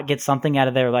Starbucks and not get something out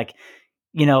of their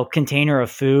container of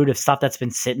food, of stuff that's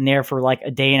been sitting there for like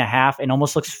a day and a half and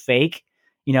almost looks fake.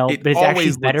 It but it's actually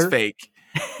always better. looks fake.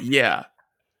 Yeah.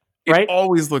 Right? It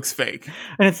always looks fake.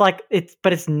 And it's like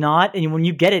but it's not. And when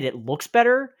you get it, it looks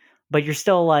better, but you're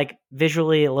still like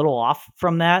visually a little off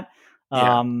from that.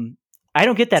 Yeah. I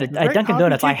don't get that at Dunkin'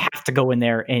 Donuts. I have to go in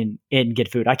there and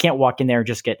get food. I can't walk in there and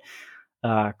just get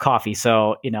coffee.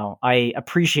 So I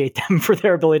appreciate them for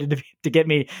their ability to get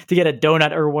me to get a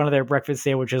donut or one of their breakfast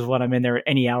sandwiches when I'm in there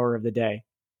any hour of the day.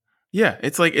 Yeah,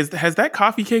 it's like has that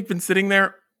coffee cake been sitting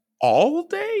there all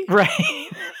day? Right.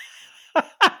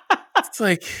 It's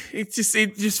like it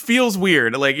just feels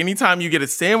weird. Like anytime you get a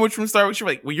sandwich from Starbucks, you're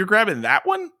like, well, you're grabbing that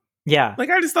one? Yeah. Like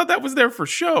I just thought that was there for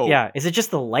show. Yeah. Is it just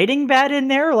the lighting bad in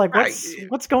there? Like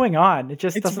what's going on? It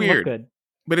just doesn't weird. look good.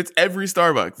 But it's every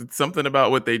Starbucks. It's something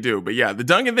about what they do. But yeah, the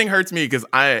Dunkin' thing hurts me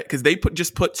because they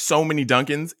put so many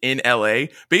Dunkins in LA,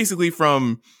 basically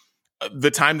from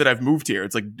the time that I've moved here.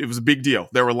 It's like it was a big deal.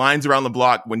 There were lines around the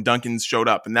block when Dunkins showed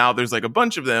up, and now there's like a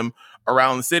bunch of them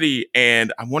around the city.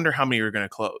 And I wonder how many are going to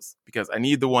close because I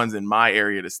need the ones in my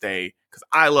area to stay because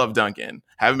I love Dunkin'.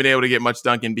 Haven't been able to get much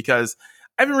Dunkin' because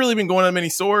I haven't really been going to many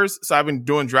stores, so I've been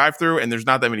doing drive-through, and there's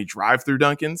not that many drive-through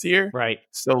Dunkins here. Right.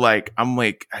 So like I'm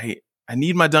like I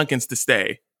need my Dunkins to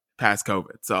stay past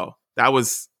COVID. So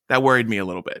that worried me a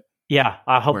little bit. Yeah,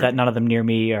 I hope that none of them near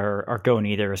me are going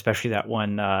either, especially that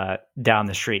one down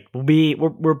the street.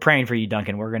 We're praying for you,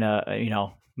 Duncan. We're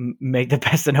gonna make the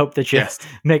best and hope that you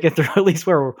make it through at least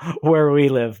where we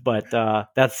live. But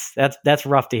that's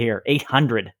rough to hear.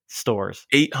 800 stores.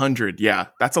 800, yeah,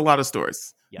 that's a lot of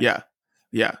stores. Yes.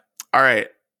 Yeah. All right,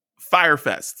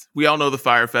 Firefest. We all know the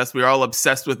Firefest. We were all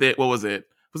obsessed with it. What was it?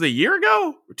 Was it a year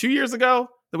ago or 2 years ago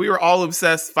that we were all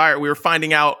obsessed? We were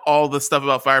finding out all the stuff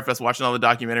about Firefest, watching all the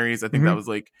documentaries. I think that was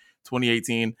like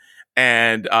 2018.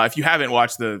 And if you haven't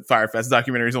watched the Firefest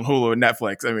documentaries on Hulu and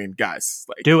Netflix, I mean, guys,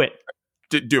 like do it.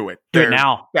 Do it. Do it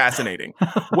now. Fascinating.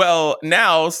 Well,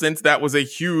 now, since that was a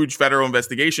huge federal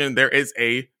investigation, there is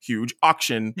a huge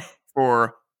auction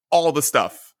for all the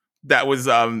stuff that was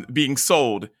being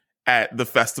sold at the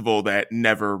festival that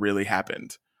never really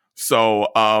happened. So,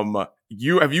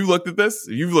 have you looked at this?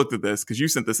 You've looked at this because you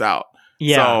sent this out.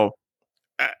 Yeah. So,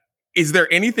 is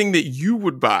there anything that you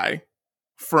would buy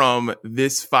from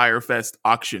this Firefest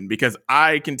auction? Because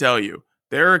I can tell you,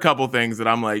 there are a couple things that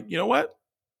I'm like, you know what?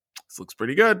 This looks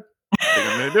pretty good. I think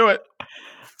I'm going to do it.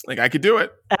 Like I could do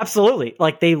it. Absolutely.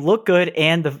 Like they look good,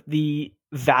 and the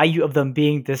value of them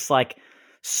being this like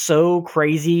so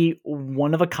crazy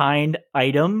one of a kind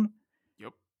item.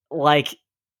 Yep. Like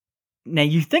now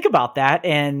you think about that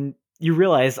and you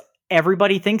realize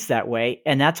everybody thinks that way,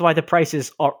 and that's why the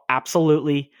prices are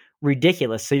absolutely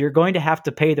ridiculous. So you're going to have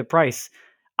to pay the price.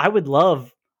 I would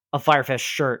love a Firefest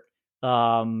shirt.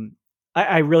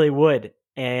 I really would.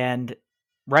 And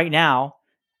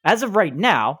as of right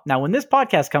now, when this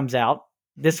podcast comes out,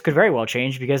 this could very well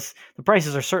change because the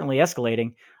prices are certainly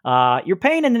escalating. You're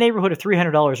paying in the neighborhood of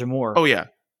 $300 or more. Oh yeah,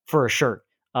 for a shirt.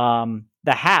 The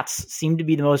hats seem to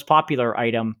be the most popular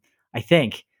item, I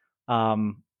think.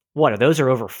 Those are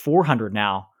over $400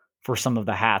 now for some of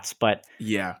the hats, but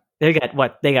yeah, they got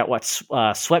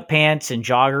sweatpants and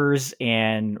joggers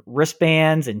and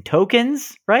wristbands and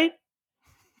tokens, right?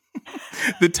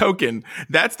 The token.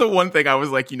 That's the one thing I was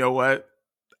like, you know what?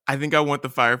 I think I want the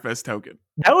Firefest token.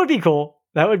 That would be cool.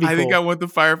 I think I want the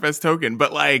Firefest token,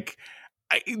 but like,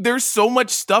 there's so much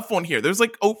stuff on here. There's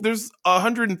there's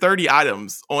 130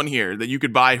 items on here that you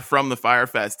could buy from the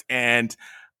Firefest, and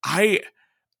I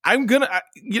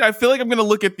feel like I'm gonna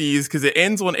look at these because it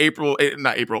ends on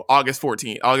August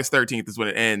 14th. August 13th is when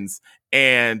it ends,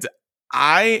 and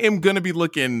I am gonna be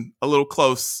looking a little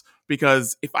close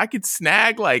because if I could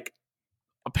snag like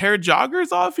a pair of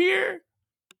joggers off here,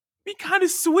 be kind of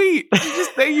sweet. You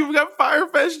just say you've got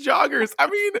Firefest joggers. I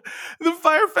mean, the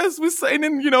Firefest was saying,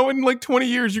 in like 20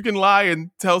 years, you can lie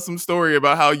and tell some story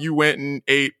about how you went and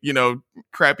ate,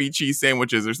 crappy cheese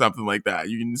sandwiches or something like that.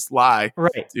 You can just lie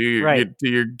Right. to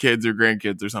your kids or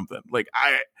grandkids or something. Like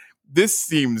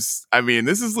this is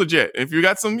legit. If you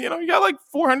got some, you got like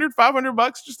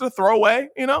 $400-$500 just to throw away,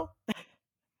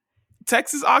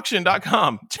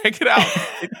 TexasAuction.com. Check it out.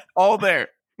 It's all there.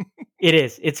 It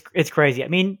is. It's crazy. I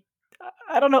mean,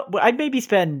 I don't know. I'd maybe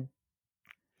spend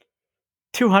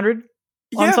 $200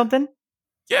 on something.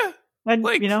 Yeah. And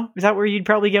is that where you'd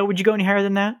probably go? Would you go any higher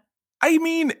than that? I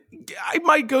mean, I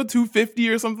might go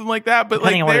 $250 or something like that, but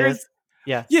depending like on what it is.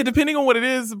 Yeah, depending on what it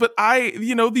is. But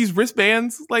these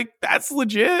wristbands, like that's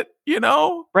legit.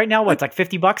 Right now, what's like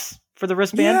 $50 for the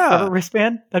wristband? Yeah. For the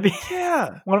wristband, that'd be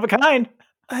one of a kind.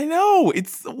 I know,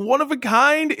 it's one of a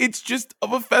kind. It's just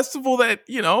of a festival that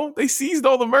they seized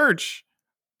all the merch,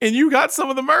 and you got some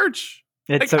of the merch.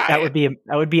 That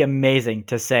would be amazing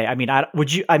to say. I mean,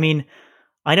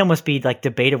 I'd almost be like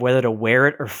debated whether to wear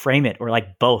it or frame it, or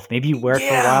like both. Maybe you wear it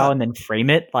for a while and then frame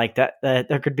it. Like that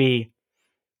there could be.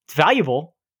 It's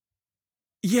valuable.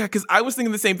 Yeah, because I was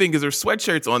thinking the same thing. Because there's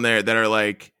sweatshirts on there that are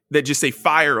like that just say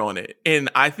fire on it, and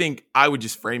I think I would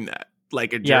just frame that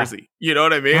like a jersey. You know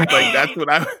what I mean? Like that's what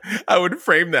I would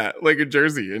frame that like a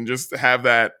jersey and just have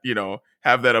that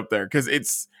have that up there, because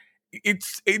it's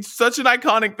such an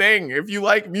iconic thing. If you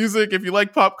like music, if you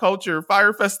like pop culture,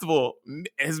 Fire Festival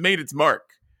has made its mark.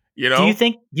 Do you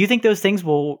think those things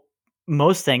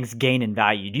most things gain in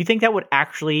value? Do you think that would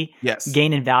actually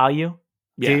gain in value?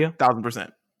 Yeah, do you? 1,000%.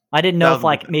 I didn't know if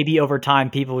like maybe over time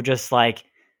people would just like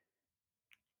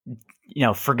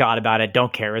forgot about it,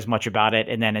 don't care as much about it,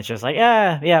 and then it's just like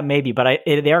yeah maybe. But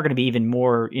they are going to be even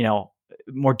more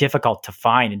more difficult to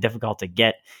find and difficult to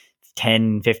get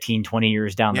 10, 15, 20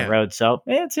 years down the road. So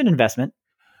it's an investment.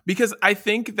 Because I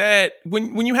think that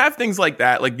when you have things like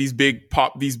that, like these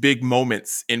big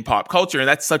moments in pop culture, and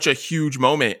that's such a huge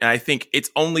moment, and I think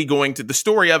it's only the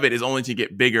story of it is only to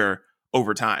get bigger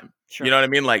over time. Sure. You know what I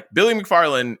mean? Like Billy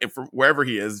McFarland, wherever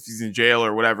he is, if he's in jail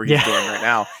or whatever he's doing right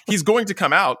now, he's going to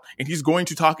come out and he's going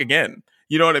to talk again.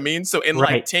 You know what I mean? So in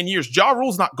like 10 years, Ja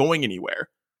Rule's not going anywhere.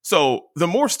 So the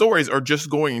more stories are just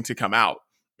going to come out.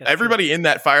 Everybody in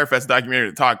that Firefest documentary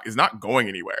to talk is not going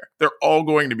anywhere. They're all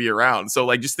going to be around. So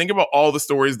like, just think about all the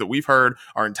stories that we've heard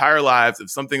our entire lives of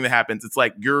something that happens. It's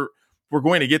like, we're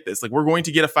going to get this. Like, we're going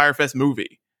to get a Firefest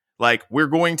movie. Like, we're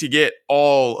going to get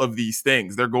all of these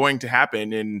things. They're going to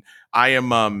happen. And I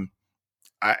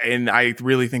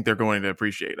really think they're going to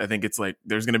appreciate. I think it's like,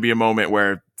 there's going to be a moment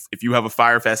where if you have a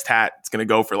Firefest hat, it's going to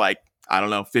go for like, I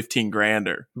don't know, $15,000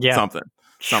 or something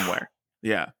somewhere.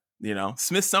 Yeah.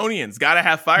 Smithsonian's got to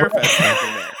have Firefest stuff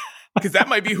in there, because that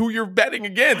might be who you're betting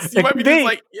against. You might be just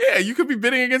like, you could be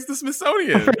bidding against the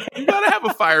Smithsonian. You got to have a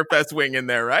Firefest wing in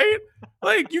there, right?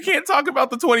 Like, you can't talk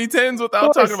about the 2010s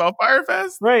without talking about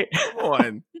Firefest. Right. Come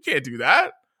on. You can't do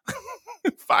that.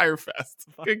 Firefest.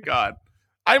 Good God.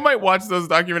 I might watch those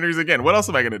documentaries again. What else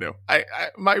am I going to do? I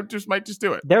might just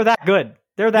do it. They're that good.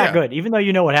 They're that good. Even though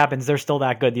you know what happens, they're still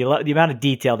that good. The amount of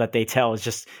detail that they tell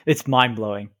is it's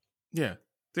mind-blowing. Yeah.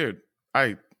 Dude,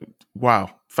 wow,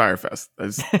 Firefest. I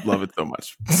just love it so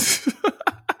much.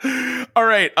 All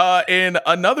right. And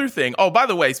another thing. Oh, by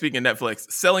the way, speaking of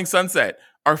Netflix, Selling Sunset,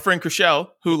 our friend Chriselle,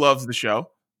 who loves the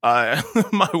show,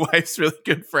 my wife's really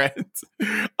good friend.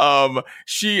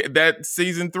 That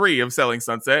season 3 of Selling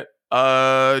Sunset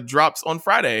drops on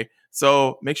Friday.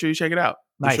 So make sure you check it out.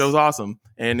 The show's awesome.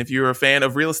 And if you're a fan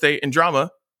of real estate and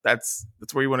drama, that's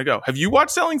where you want to go. Have you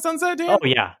watched Selling Sunset, Dan? Oh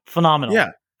yeah. Phenomenal. Yeah.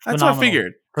 That's what I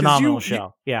figured. Phenomenal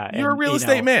show. Yeah. You're a real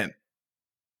estate man.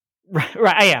 Right.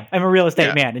 I am. I'm a real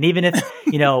estate man. And even if,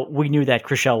 we knew that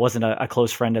Chriselle wasn't a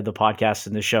close friend of the podcast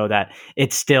and the show, that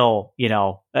it's still,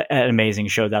 an amazing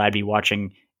show that I'd be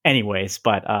watching anyways.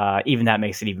 But even that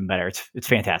makes it even better. It's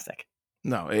fantastic.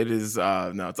 No, it is. It's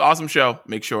an awesome show.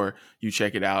 Make sure you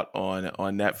check it out on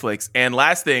Netflix. And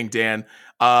last thing, Dan,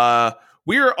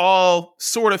 we're all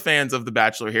sort of fans of The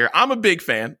Bachelor here. I'm a big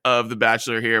fan of The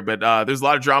Bachelor here, but there's a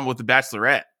lot of drama with The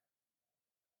Bachelorette.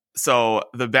 So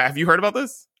have you heard about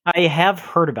this? I have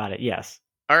heard about it, yes.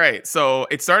 All right. So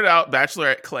it started out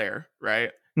Bachelorette Claire,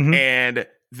 right? Mm-hmm. And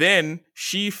then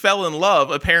she fell in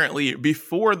love, apparently,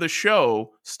 before the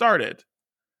show started.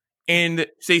 And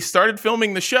they started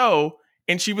filming the show,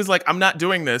 and she was like, I'm not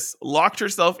doing this, locked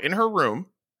herself in her room,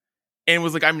 and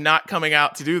was like, I'm not coming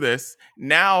out to do this.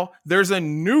 Now there's a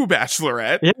new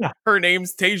Bachelorette. Yeah. Her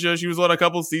name's Tasia. She was on a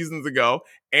couple seasons ago.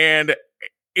 And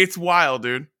it's wild,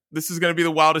 dude. This is going to be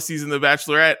the wildest season of The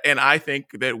Bachelorette. And I think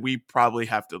that we probably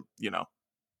have to,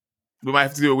 We might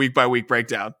have to do a week by week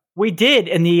breakdown. We did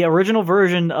in the original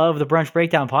version of the Brunch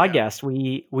Breakdown podcast.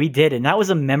 Yeah. We did, and that was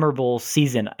a memorable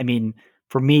season. I mean,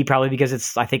 for me, probably because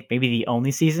it's, I think, maybe the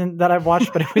only season that I've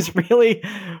watched, but it was really,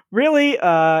 really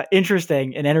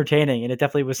interesting and entertaining, and it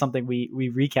definitely was something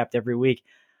we recapped every week.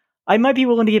 I might be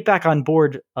willing to get back on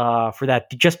board for that,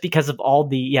 just because of all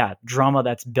the drama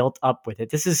that's built up with it.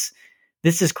 This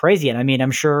is crazy, and I mean,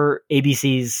 I'm sure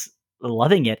ABC's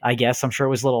loving it. I guess I'm sure it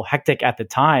was a little hectic at the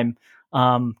time.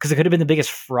 Because it could have been the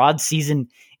biggest fraud season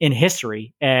in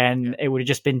history, and it would have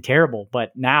just been terrible.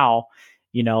 But now,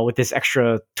 with this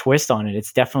extra twist on it,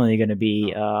 it's definitely going to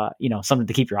be, something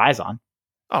to keep your eyes on.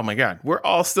 Oh my God, we're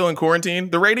all still in quarantine.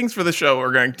 The ratings for the show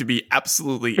are going to be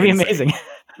absolutely amazing.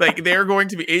 Like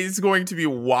it's going to be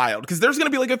wild, because there's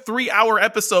going to be like a 3-hour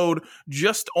episode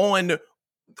just on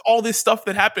all this stuff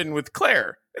that happened with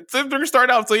Claire. They're gonna start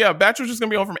out. So yeah, Bachelor's just gonna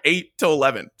be on from 8 to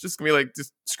 11. Just gonna be like,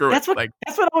 just screw it. That's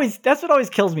what always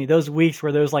kills me. Those weeks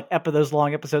where those those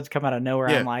long episodes come out of nowhere.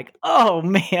 Yeah. I'm like, oh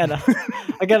man,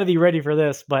 I gotta be ready for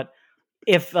this. But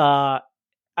if I'm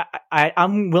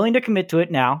willing to commit to it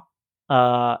now,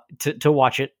 to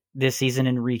watch it this season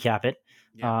and recap it.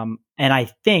 Yeah. And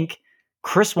I think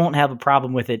Chris won't have a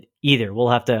problem with it either. We'll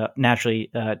have to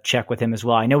naturally check with him as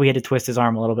well. I know we had to twist his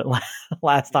arm a little bit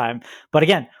last time, but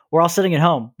again, we're all sitting at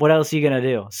home. What else are you going to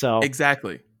do? So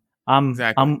exactly.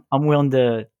 I'm willing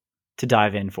to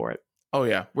dive in for it. Oh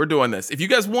yeah, we're doing this. If you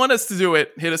guys want us to do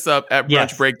it, hit us up at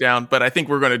Brunch Breakdown. But I think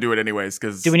we're going to do it anyways.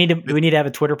 Because do we need to have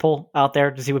a Twitter poll out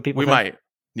there to see what people? We think? Might.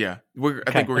 Yeah,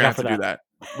 I think we're gonna have to do that.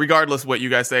 Regardless what you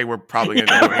guys say, we're probably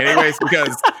gonna do it anyways,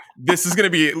 because this is gonna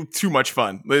be too much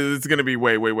fun. It's gonna be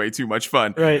way, way, way too much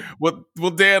fun. Right. Well,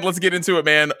 Dan, let's get into it,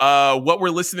 man. What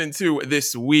we're listening to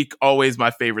this week, always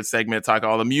my favorite segment, talk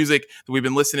all the music that we've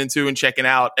been listening to and checking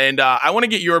out. And I want to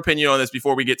get your opinion on this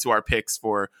before we get to our picks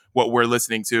for what we're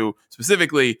listening to.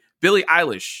 Specifically, Billie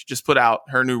Eilish just put out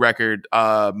her new record,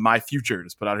 My Future,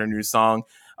 just put out her new song.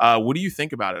 What do you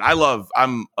think about it?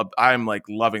 I'm like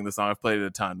loving the song. I've played it a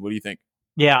ton. What do you think?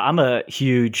 Yeah, I'm a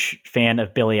huge fan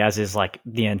of Billie, as is like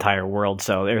the entire world.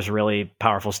 So there's a really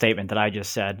powerful statement that I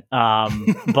just said.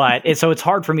 But it's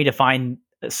hard for me to find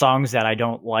songs that I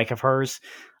don't like of hers.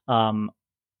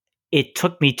 It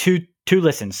took me two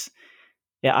listens.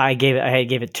 Yeah, I gave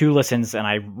it 2 listens, and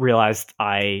I realized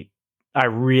I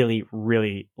really,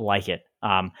 really like it.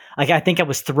 I think I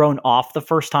was thrown off the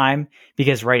first time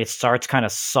because it starts kind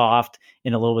of soft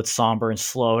and a little bit somber and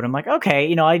slow, and I'm like,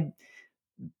 okay,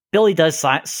 Billie does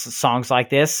songs like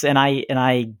this, and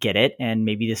I get it, and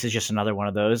maybe this is just another one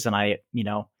of those, and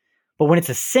but when it's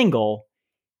a single,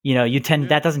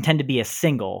 that doesn't tend to be a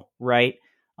single, right?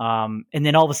 And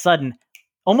then all of a sudden,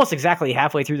 almost exactly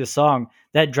halfway through the song,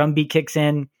 that drum beat kicks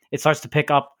in, it starts to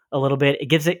pick up a little bit.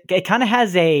 It kind of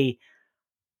has a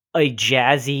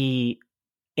jazzy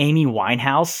Amy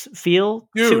Winehouse feel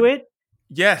to it.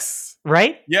 Yes.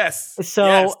 Right? Yes. So,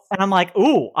 yes. And I'm like,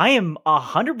 ooh, I am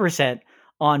 100%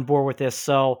 on board with this.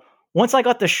 So once I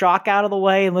got the shock out of the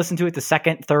way and listened to it the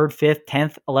 2nd, 3rd, 5th,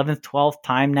 10th, 11th, 12th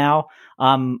time now,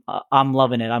 I'm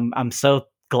loving it. I'm so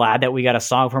glad that we got a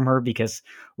song from her, because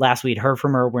last we'd heard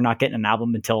from her. We're not getting an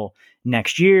album until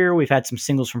next year. We've had some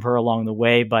singles from her along the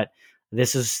way, but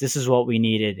this is what we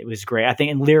needed. It was great. I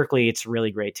think, and lyrically, it's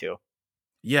really great too.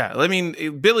 Yeah, I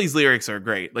mean, Billie's lyrics are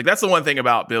great. Like, that's the one thing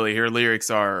about Billie. Her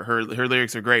lyrics are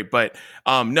great. But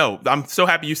no, I'm so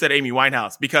happy you said Amy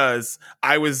Winehouse, because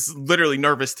I was literally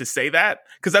nervous to say that,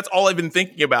 because that's all I've been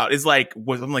thinking about is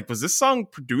was this song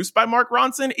produced by Mark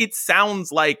Ronson? It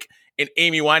sounds like an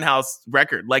Amy Winehouse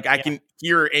record. Like, I can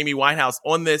hear Amy Winehouse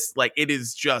on this. Like, it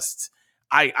is just,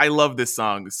 I love this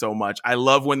song so much. I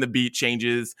love when the beat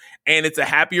changes and it's a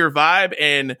happier vibe.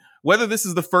 And whether this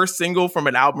is the first single from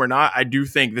an album or not, I do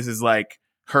think this is like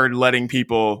her letting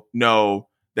people know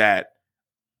that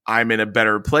I'm in a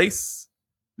better place.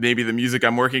 Maybe the music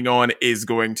I'm working on is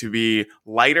going to be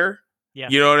lighter. Yeah.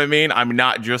 You know what I mean? I'm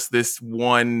not just this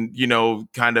one,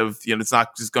 kind of, it's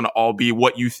not just going to all be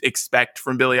what you expect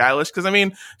from Billie Eilish. Because, I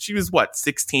mean, she was,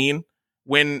 16?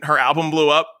 When her album blew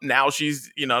up. Now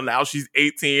she's 18.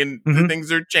 Mm-hmm.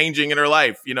 Things are changing in her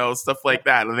life, stuff like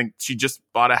that. I think she just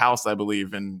bought a house, I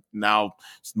believe, and now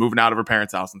she's moving out of her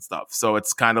parents' house and stuff. So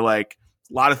it's kind of like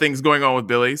a lot of things going on with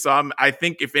Billie. So I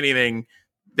think, if anything,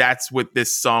 that's what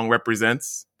this song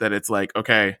represents, that it's like,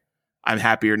 okay, I'm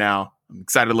happier now. I'm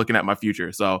excited looking at my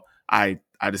future. So I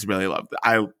just really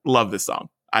love this song.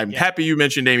 I'm happy you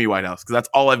mentioned Amy Winehouse because that's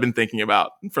all I've been thinking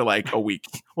about for like a week.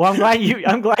 Well, I'm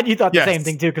glad you thought the same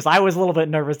thing too, because I was a little bit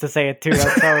nervous to say it too. So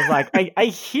I was like, I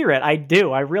hear it. I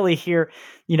do. I really hear,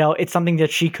 it's something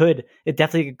that it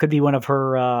definitely could be one of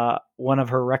her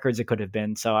records it could have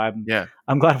been. So I'm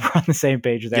glad we're on the same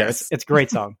page there. Yes. It's a great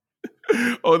song.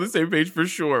 On the same page for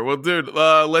sure. Well, dude,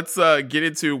 let's get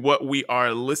into what we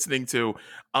are listening to.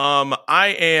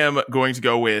 I am going to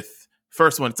go with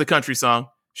first one. It's a country song.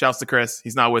 Shouts to Chris.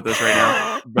 He's not with us right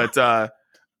now. But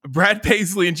Brad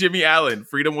Paisley and Jimmy Allen,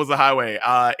 Freedom Was a Highway.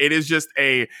 It is just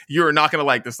you're not going to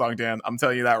like this song, Dan. I'm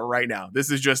telling you that right now. This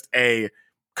is just a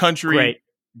country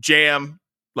jam.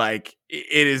 Like,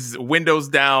 it is windows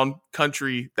down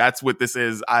country. That's what this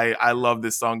is. I love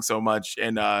this song so much.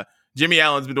 And Jimmy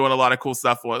Allen's been doing a lot of cool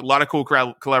stuff, a lot of cool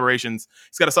collaborations.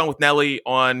 He's got a song with Nelly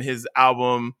on his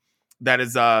album that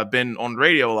has been on the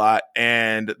radio a lot,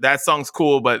 and that song's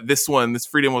cool. But this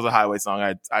Freedom Was a Highway song,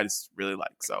 I just really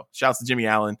like. So shouts to Jimmy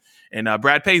Allen and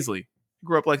Brad Paisley.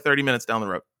 Grew up like 30 minutes down the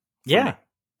road. Yeah,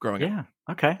 growing up.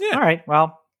 Okay. Yeah. All right.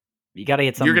 Well, you got to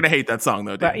get some. You're gonna hate that song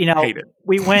though, dude. Hate it.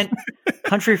 We went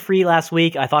country free last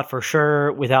week. I thought for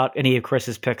sure without any of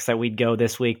Chris's picks that we'd go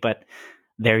this week, but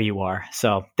there you are.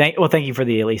 So thank you for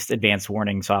the at least advance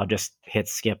warning. So I'll just hit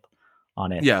skip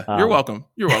on it. Yeah, you're welcome.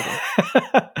 You're welcome.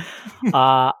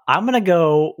 I'm going to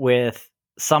go with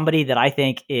somebody that I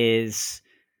think is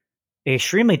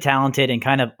extremely talented and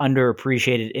kind of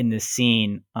underappreciated in this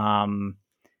scene.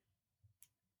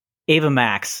 Ava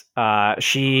Max.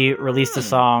 She released a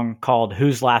song called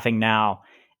Who's Laughing Now?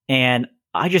 And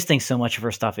I just think so much of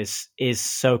her stuff is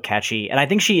so catchy. And I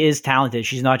think she is talented.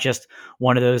 She's not just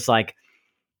one of those like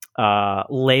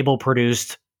label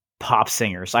produced pop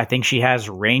singers. I think she has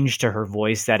range to her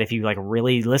voice that if you like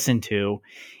really listen to,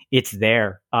 it's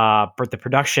there. But the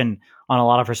production on a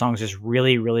lot of her songs is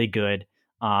really, really good.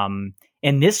 And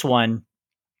this one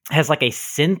has like a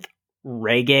synth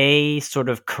reggae sort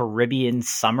of Caribbean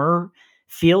summer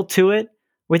feel to it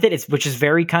with it. Which is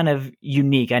very kind of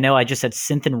unique. I know I just said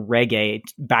synth and reggae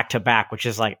back to back, which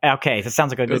is like, okay, that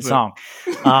sounds like a good song.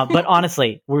 But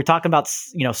honestly, we were talking about,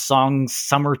 songs,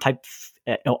 summer type,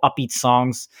 upbeat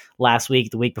songs last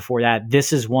week, the week before that.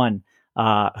 This is one,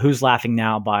 Who's Laughing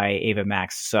Now by Ava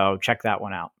Max. So check that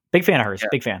one out. Big fan of hers. Yeah.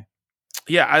 Big fan.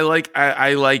 Yeah, I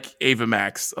like Ava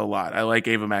Max a lot.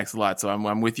 So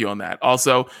I'm with you on that.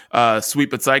 Also, Sweet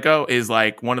But Psycho is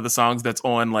like one of the songs that's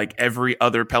on like every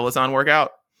other Peloton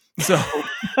workout. So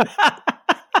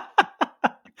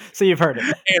So you've heard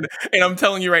it. And I'm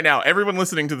telling you right now, everyone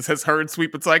listening to this has heard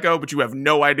Sweet But Psycho, but you have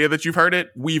no idea that you've heard it.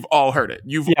 We've all heard it.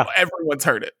 Everyone's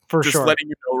heard it. For sure. Just letting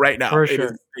you know right now. For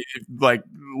sure. Like,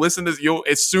 listen to this.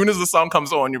 As soon as the song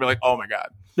comes on, you'll be like, oh my God.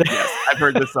 Yes, I've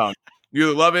heard this song. You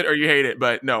either love it or you hate it,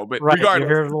 but regardless. You've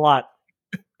heard it a lot.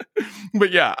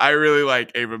 But yeah, I really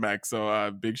like Ava Max,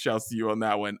 so big shouts to you on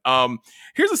that one.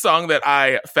 Here's a song that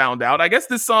I found out. I guess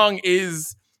this song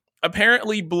is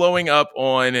apparently blowing up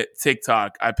on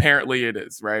TikTok. Apparently it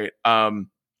is, right?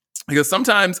 Because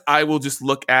sometimes I will just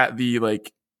look at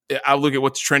I'll look at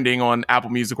what's trending on Apple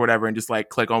Music or whatever and just like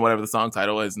click on whatever the song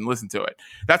title is and listen to it.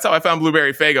 That's how I found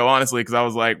Blueberry Faygo, honestly, because I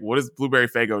was like, what is Blueberry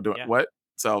Faygo doing? Yeah. What?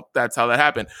 So that's how that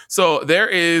happened. So there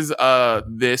is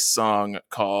this song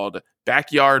called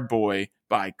Backyard Boy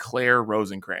by Claire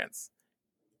Rosenkrantz.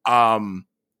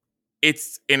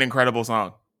 It's an incredible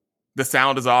song. The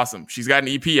sound is awesome. She's got an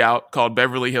EP out called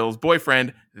Beverly Hills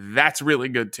Boyfriend. That's really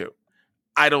good too.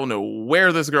 I don't know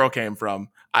where this girl came from.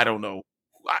 I don't know.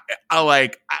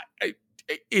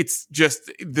 It's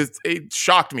just this. It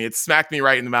shocked me. It smacked me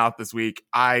right in the mouth this week.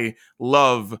 I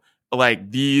love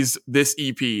this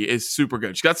EP is super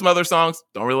good. She got some other songs.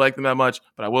 Don't really like them that much,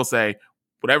 but I will say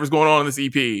whatever's going on in this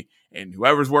EP and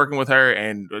whoever's working with her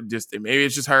and maybe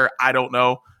it's just her. I don't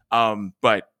know.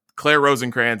 But Claire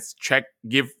Rosenkrantz,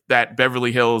 give that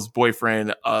Beverly Hills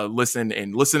Boyfriend a listen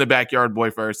and listen to Backyard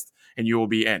Boy first and you will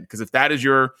be in. Because if that is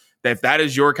your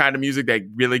kind of music that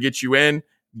really gets you in,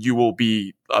 you'll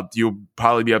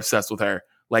probably be obsessed with her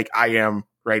like I am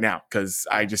right now, because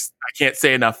I can't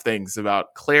say enough things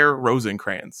about Claire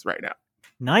Rosenkrantz right now.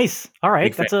 Nice. All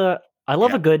right. I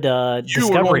love a good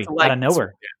discovery out of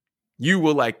nowhere. You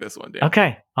will like this one, Dan.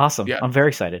 Okay. Awesome. Yeah. I'm very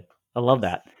excited. I love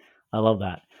that.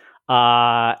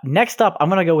 Next up, I'm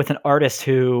going to go with an artist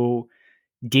who,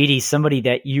 Dee, somebody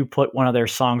that you put one of their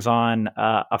songs on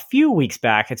a few weeks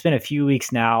back. It's been a few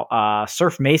weeks now.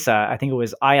 Surf Mesa, I think it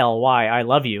was ILY, I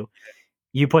Love You.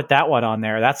 You put that one on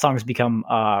there. That song's become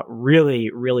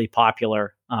really, really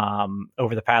popular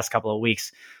over the past couple of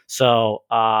weeks. So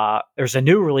there's a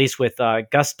new release with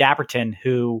Gus Dapperton,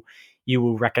 who you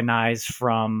will recognize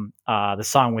from the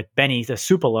song with Benny, the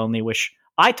Super Lonely, which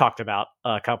I talked about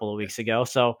a couple of weeks ago.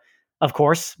 So, of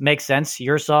course, makes sense.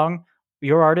 Your song,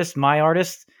 your artist, my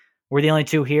artist. We're the only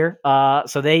two here.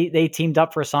 So they teamed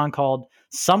up for a song called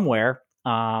Somewhere.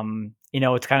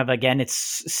 It's kind of, again,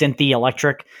 it's synthy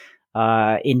electric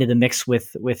into the mix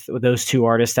with those two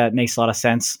artists. That makes a lot of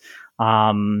sense.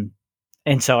 And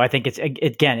so I think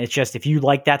it's just, if you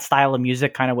like that style of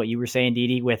music, kind of what you were saying,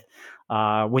 Didi, with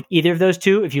either of those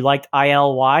two, if you liked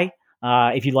ILY,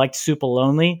 if you liked Super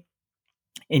Lonely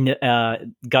in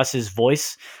Gus's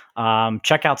voice,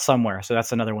 check out Somewhere. So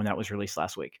that's another one that was released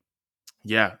last week.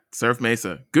 Yeah, Surf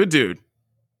Mesa, good dude,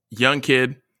 young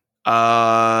kid.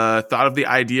 Thought of the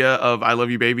idea of "I Love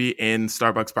You, Baby" in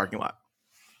Starbucks parking lot.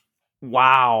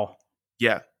 Wow.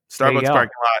 Yeah, Starbucks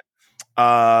parking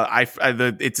lot.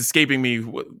 It's escaping me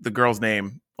the girl's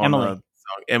name on Emily. the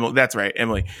song. Emily, that's right,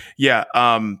 Emily. Yeah.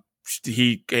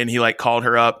 He like called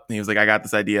her up and he was like, "I got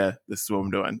this idea. This is what I'm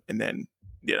doing." And then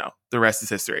the rest is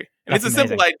history. And That's it's a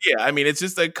amazing. simple idea. I mean, it's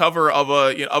just a cover of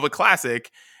a classic.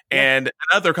 And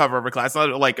another cover of a class.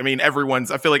 Like, I mean, I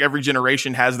feel like every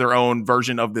generation has their own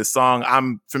version of this song.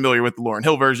 I'm familiar with the Lauryn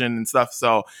Hill version and stuff.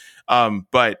 So,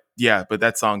 but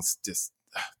that song's just,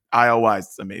 ILY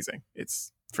is amazing.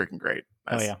 It's freaking great.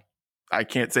 I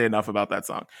can't say enough about that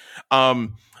song.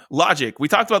 Logic, we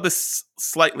talked about this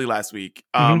slightly last week.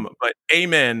 But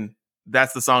Amen,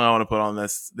 that's the song I want to put on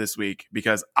this week,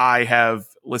 because I have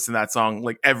listened to that song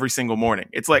like every single morning.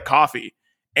 It's like coffee.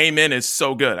 Amen is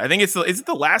so good. I think is it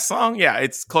the last song? Yeah,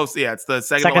 it's close. Yeah, it's the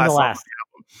second to last song on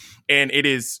the album. And it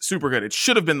is super good. It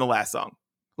should have been the last song.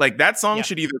 Like, that song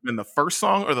should either have been the first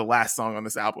song or the last song on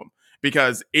this album,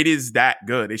 because it is that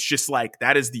good. It's just like,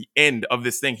 that is the end of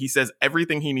this thing. He says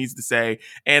everything he needs to say.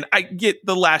 And I get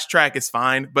the last track is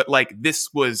fine, but like,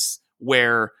 this was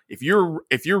where, if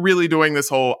you're really doing this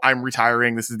whole "I'm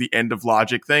retiring, this is the end of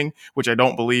Logic" thing, which I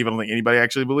don't think anybody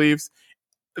actually believes,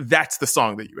 that's the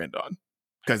song that you end on.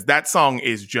 Because that song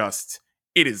is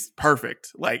it is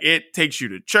perfect. Like, it takes you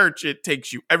to church. It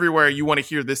takes you everywhere. You want to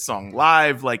hear this song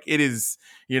live. Like, it is,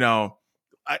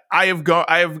 I have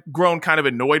grown kind of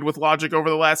annoyed with Logic over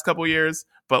the last couple of years,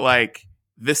 but like,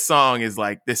 this song is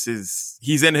like,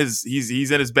 he's in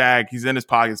his bag. He's in his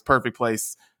pocket. It's perfect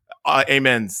place.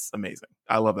 Amen's amazing.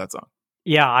 I love that song.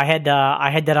 Yeah, I had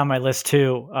that on my list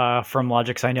too, from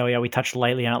Logic. 'Cause I know, we touched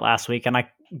lightly on it last week, and I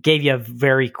gave you a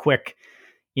very quick,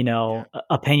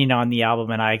 opinion on the album,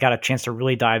 and I got a chance to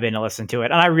really dive in and listen to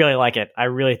it, and I really like it. I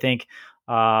really think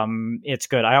it's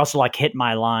good. I also like "Hit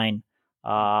My Line"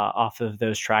 off of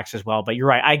those tracks as well. But you're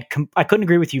right, I couldn't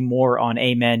agree with you more on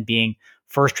Amen being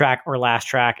first track or last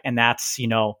track, and that's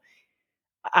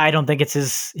I don't think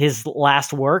it's his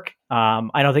last work.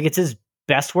 I don't think it's his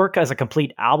best work as a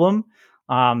complete album.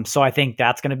 So I think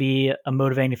that's going to be a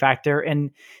motivating factor.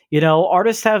 And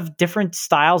artists have different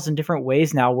styles and different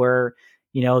ways now, where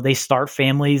they start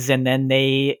families and then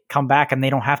they come back and they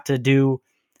don't have to do,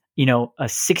 a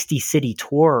 60 city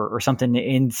tour or something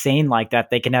insane like that.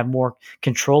 They can have more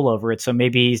control over it. So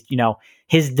maybe,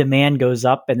 his demand goes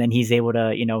up and then he's able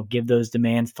to, give those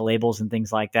demands to labels and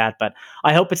things like that. But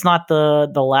I hope it's not the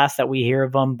last that we hear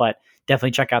of him, but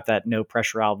definitely check out that No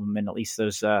Pressure album and at least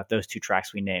those two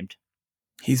tracks we named.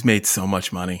 He's made so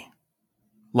much money.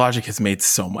 Logic has made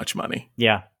so much money.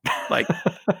 Yeah. Like,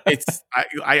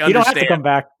 I understand. You don't have to come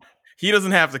back. He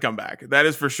doesn't have to come back. That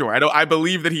is for sure. I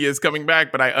believe that he is coming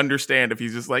back, but I understand if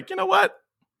he's just like, you know what?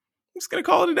 I'm just going to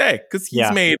call it a day, because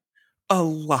he's made a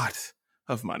lot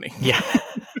of money. Yeah.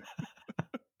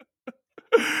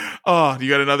 Oh, do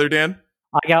you got another, Dan?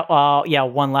 I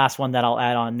got, one last one that I'll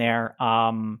add on there.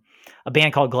 A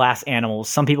band called Glass Animals.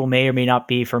 Some people may or may not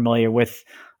be familiar with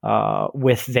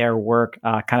their work,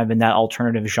 kind of in that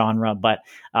alternative genre, but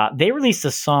they released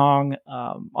a song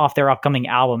off their upcoming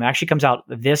album. It actually comes out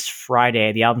this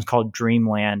Friday. The album's called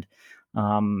Dreamland.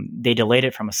 They delayed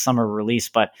it from a summer release,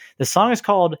 but the song is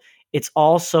called "It's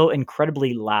All So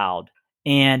Incredibly Loud."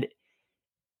 And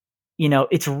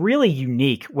it's really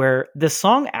unique, where the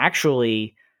song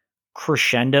actually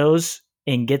crescendos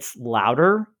and gets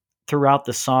louder throughout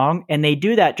the song. And they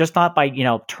do that just not by,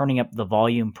 turning up the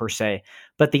volume per se,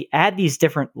 but they add these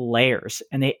different layers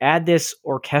and they add this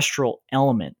orchestral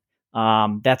element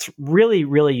that's really,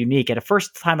 really unique. And the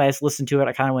first time I listened to it,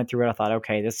 I kind of went through it. I thought,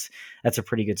 okay, that's a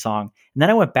pretty good song. And then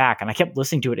I went back and I kept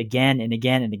listening to it again and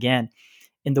again and again.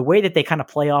 And the way that they kind of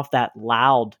play off that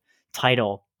loud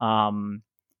title,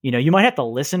 you might have to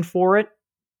listen for it,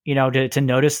 to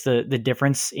notice the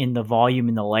difference in the volume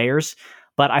and the layers.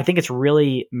 But I think it's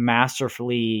really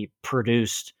masterfully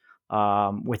produced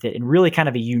with it, and really kind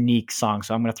of a unique song.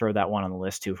 So I'm going to throw that one on the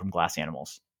list too, from Glass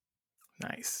Animals.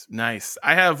 Nice.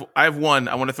 I have one.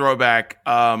 I want to throw it back.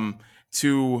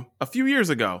 to a few years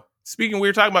ago. Speaking, we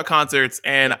were talking about concerts,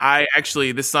 and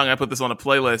this song, I put this on a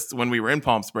playlist when we were in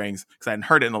Palm Springs because I hadn't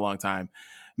heard it in a long time.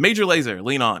 Major Lazer,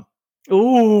 Lean On.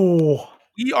 Ooh.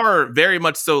 We are very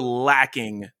much so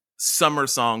lacking summer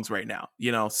songs right now.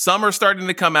 You know, summer's starting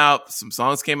to come out. Some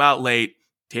songs came out late.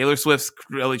 Taylor Swift's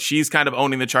really, she's kind of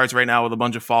owning the charts right now with a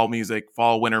bunch of fall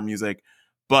winter music.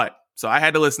 But so I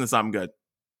had to listen to something good.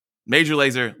 Major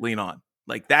Lazer, Lean On.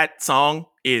 Like, that song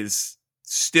is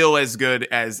still as good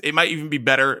as, it might even be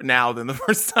better now than the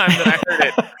first time that I heard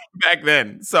it back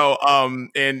then. So,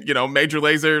 and you know, Major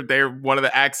Lazer, they're one of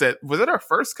the acts that, was it our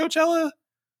first Coachella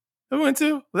we went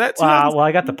to? Was that well,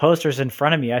 I got the posters in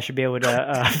front of me. I should be able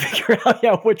to figure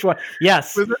out which one.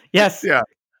 Yes. Yes. Yeah.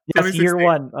 Yes, year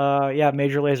one.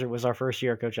 Major Lazer was our first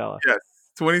year at Coachella. Yes.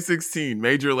 2016,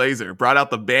 Major Lazer brought out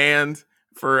the band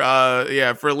for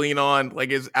Lean On.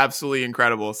 Like, it's absolutely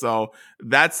incredible. So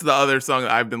that's the other song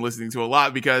that I've been listening to a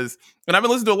lot and I've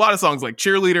been listening to a lot of songs like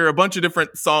Cheerleader, a bunch of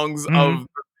different songs of,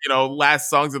 you know, last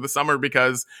songs of the summer,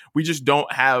 because we just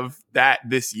don't have that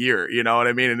this year. You know what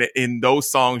I mean? And those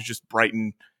songs just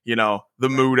brighten, you know, the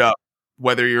mood up,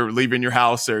 whether you're leaving your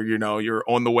house or, you know, you're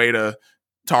on the way to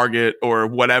Target or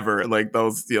whatever. Like,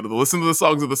 those, you know, listen to the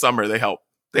songs of the summer. They help.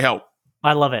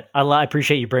 I love it. I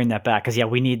appreciate you bringing that back, because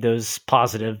we need those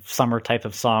positive summer type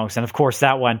of songs. And of course,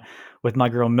 that one with my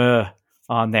girl Mö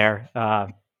on there.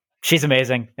 She's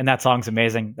amazing, and that song's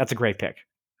amazing. That's a great pick.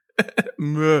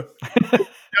 Mö.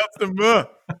 Shouts to Mö.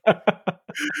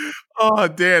 Oh,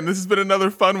 Dan, this has been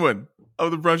another fun one of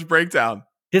the Brunch Breakdown.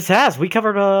 This has. We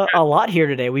covered a lot here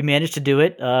today. We managed to do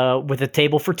it with a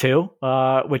table for two,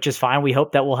 which is fine. We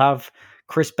hope that we'll have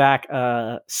Chris back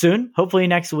soon, hopefully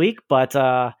next week. But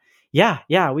we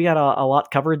got a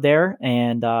lot covered there.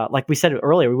 And like we said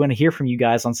earlier, we want to hear from you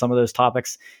guys on some of those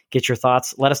topics. Get your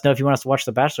thoughts. Let us know if you want us to watch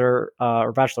The Bachelor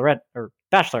or Bachelorette or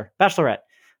Bachelorette.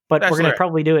 But we're going to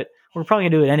probably do it. We're probably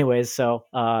going to do it anyways. So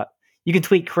you can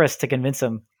tweet Chris to convince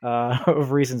him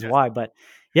of reasons why. But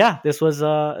yeah, this was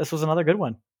another good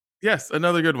one. Yes,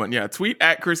 another good one. Yeah, tweet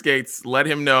at Chris Gates. Let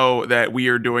him know that we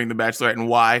are doing The Bachelorette and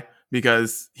why,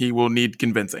 because he will need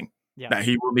convincing. Yeah, that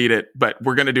he will need it, but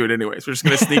we're going to do it anyways. We're just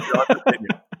going to sneak it on.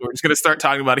 We're just going to start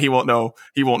talking about it. He won't know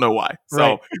why. So,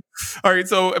 right. All right.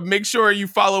 So make sure you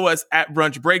follow us at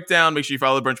Brunch Breakdown. Make sure you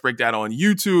follow the Brunch Breakdown on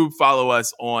YouTube. Follow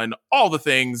us on all the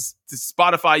things. To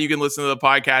Spotify, you can listen to the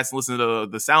podcast and listen to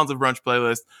the Sounds of Brunch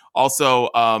playlist. Also,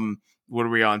 what are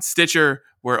we on? Stitcher.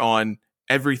 We're on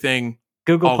everything.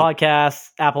 Google Podcasts,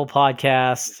 Apple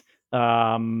Podcasts,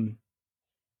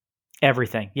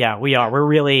 everything. Yeah, we are. We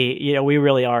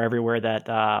really are everywhere that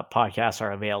podcasts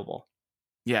are available.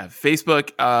 Yeah,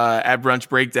 Facebook at Brunch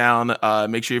Breakdown.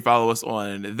 Make sure you follow us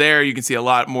on there. You can see a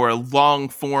lot more long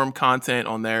form content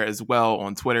on there as well,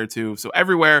 on Twitter too. So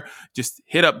everywhere, just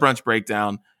hit up Brunch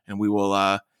Breakdown, and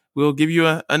we'll give you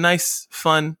a nice,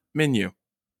 fun menu.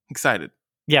 Excited.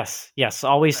 Yes.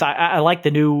 Always. I like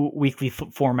the new weekly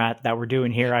format that we're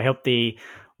doing here. I hope the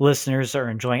listeners are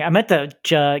enjoying it. I meant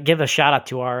to give a shout out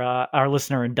to our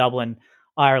listener in Dublin,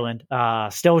 Ireland.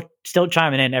 Still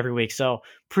chiming in every week. So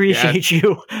appreciate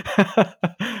you.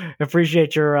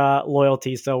 Appreciate your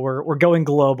loyalty. So we're going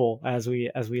global as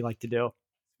we like to do.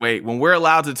 Wait, when we're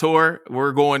allowed to tour,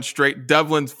 we're going straight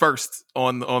Dublin's first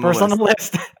on the list. On the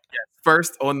list. Yes,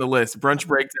 first on the list. Brunch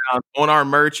Breakdown. On our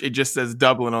merch, it just says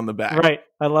Dublin on the back. Right.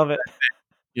 I love it.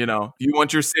 You know, if you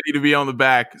want your city to be on the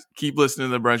back, keep listening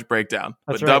to the Brunch Breakdown.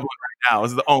 That's but right. Dublin right now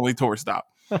is the only tour stop.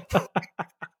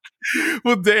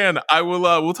 Well, Dan,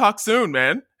 we'll talk soon,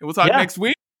 man. And we'll talk next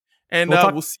week. And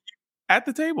we'll see you at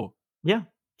the table. Yeah.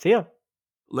 See ya.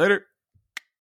 Later.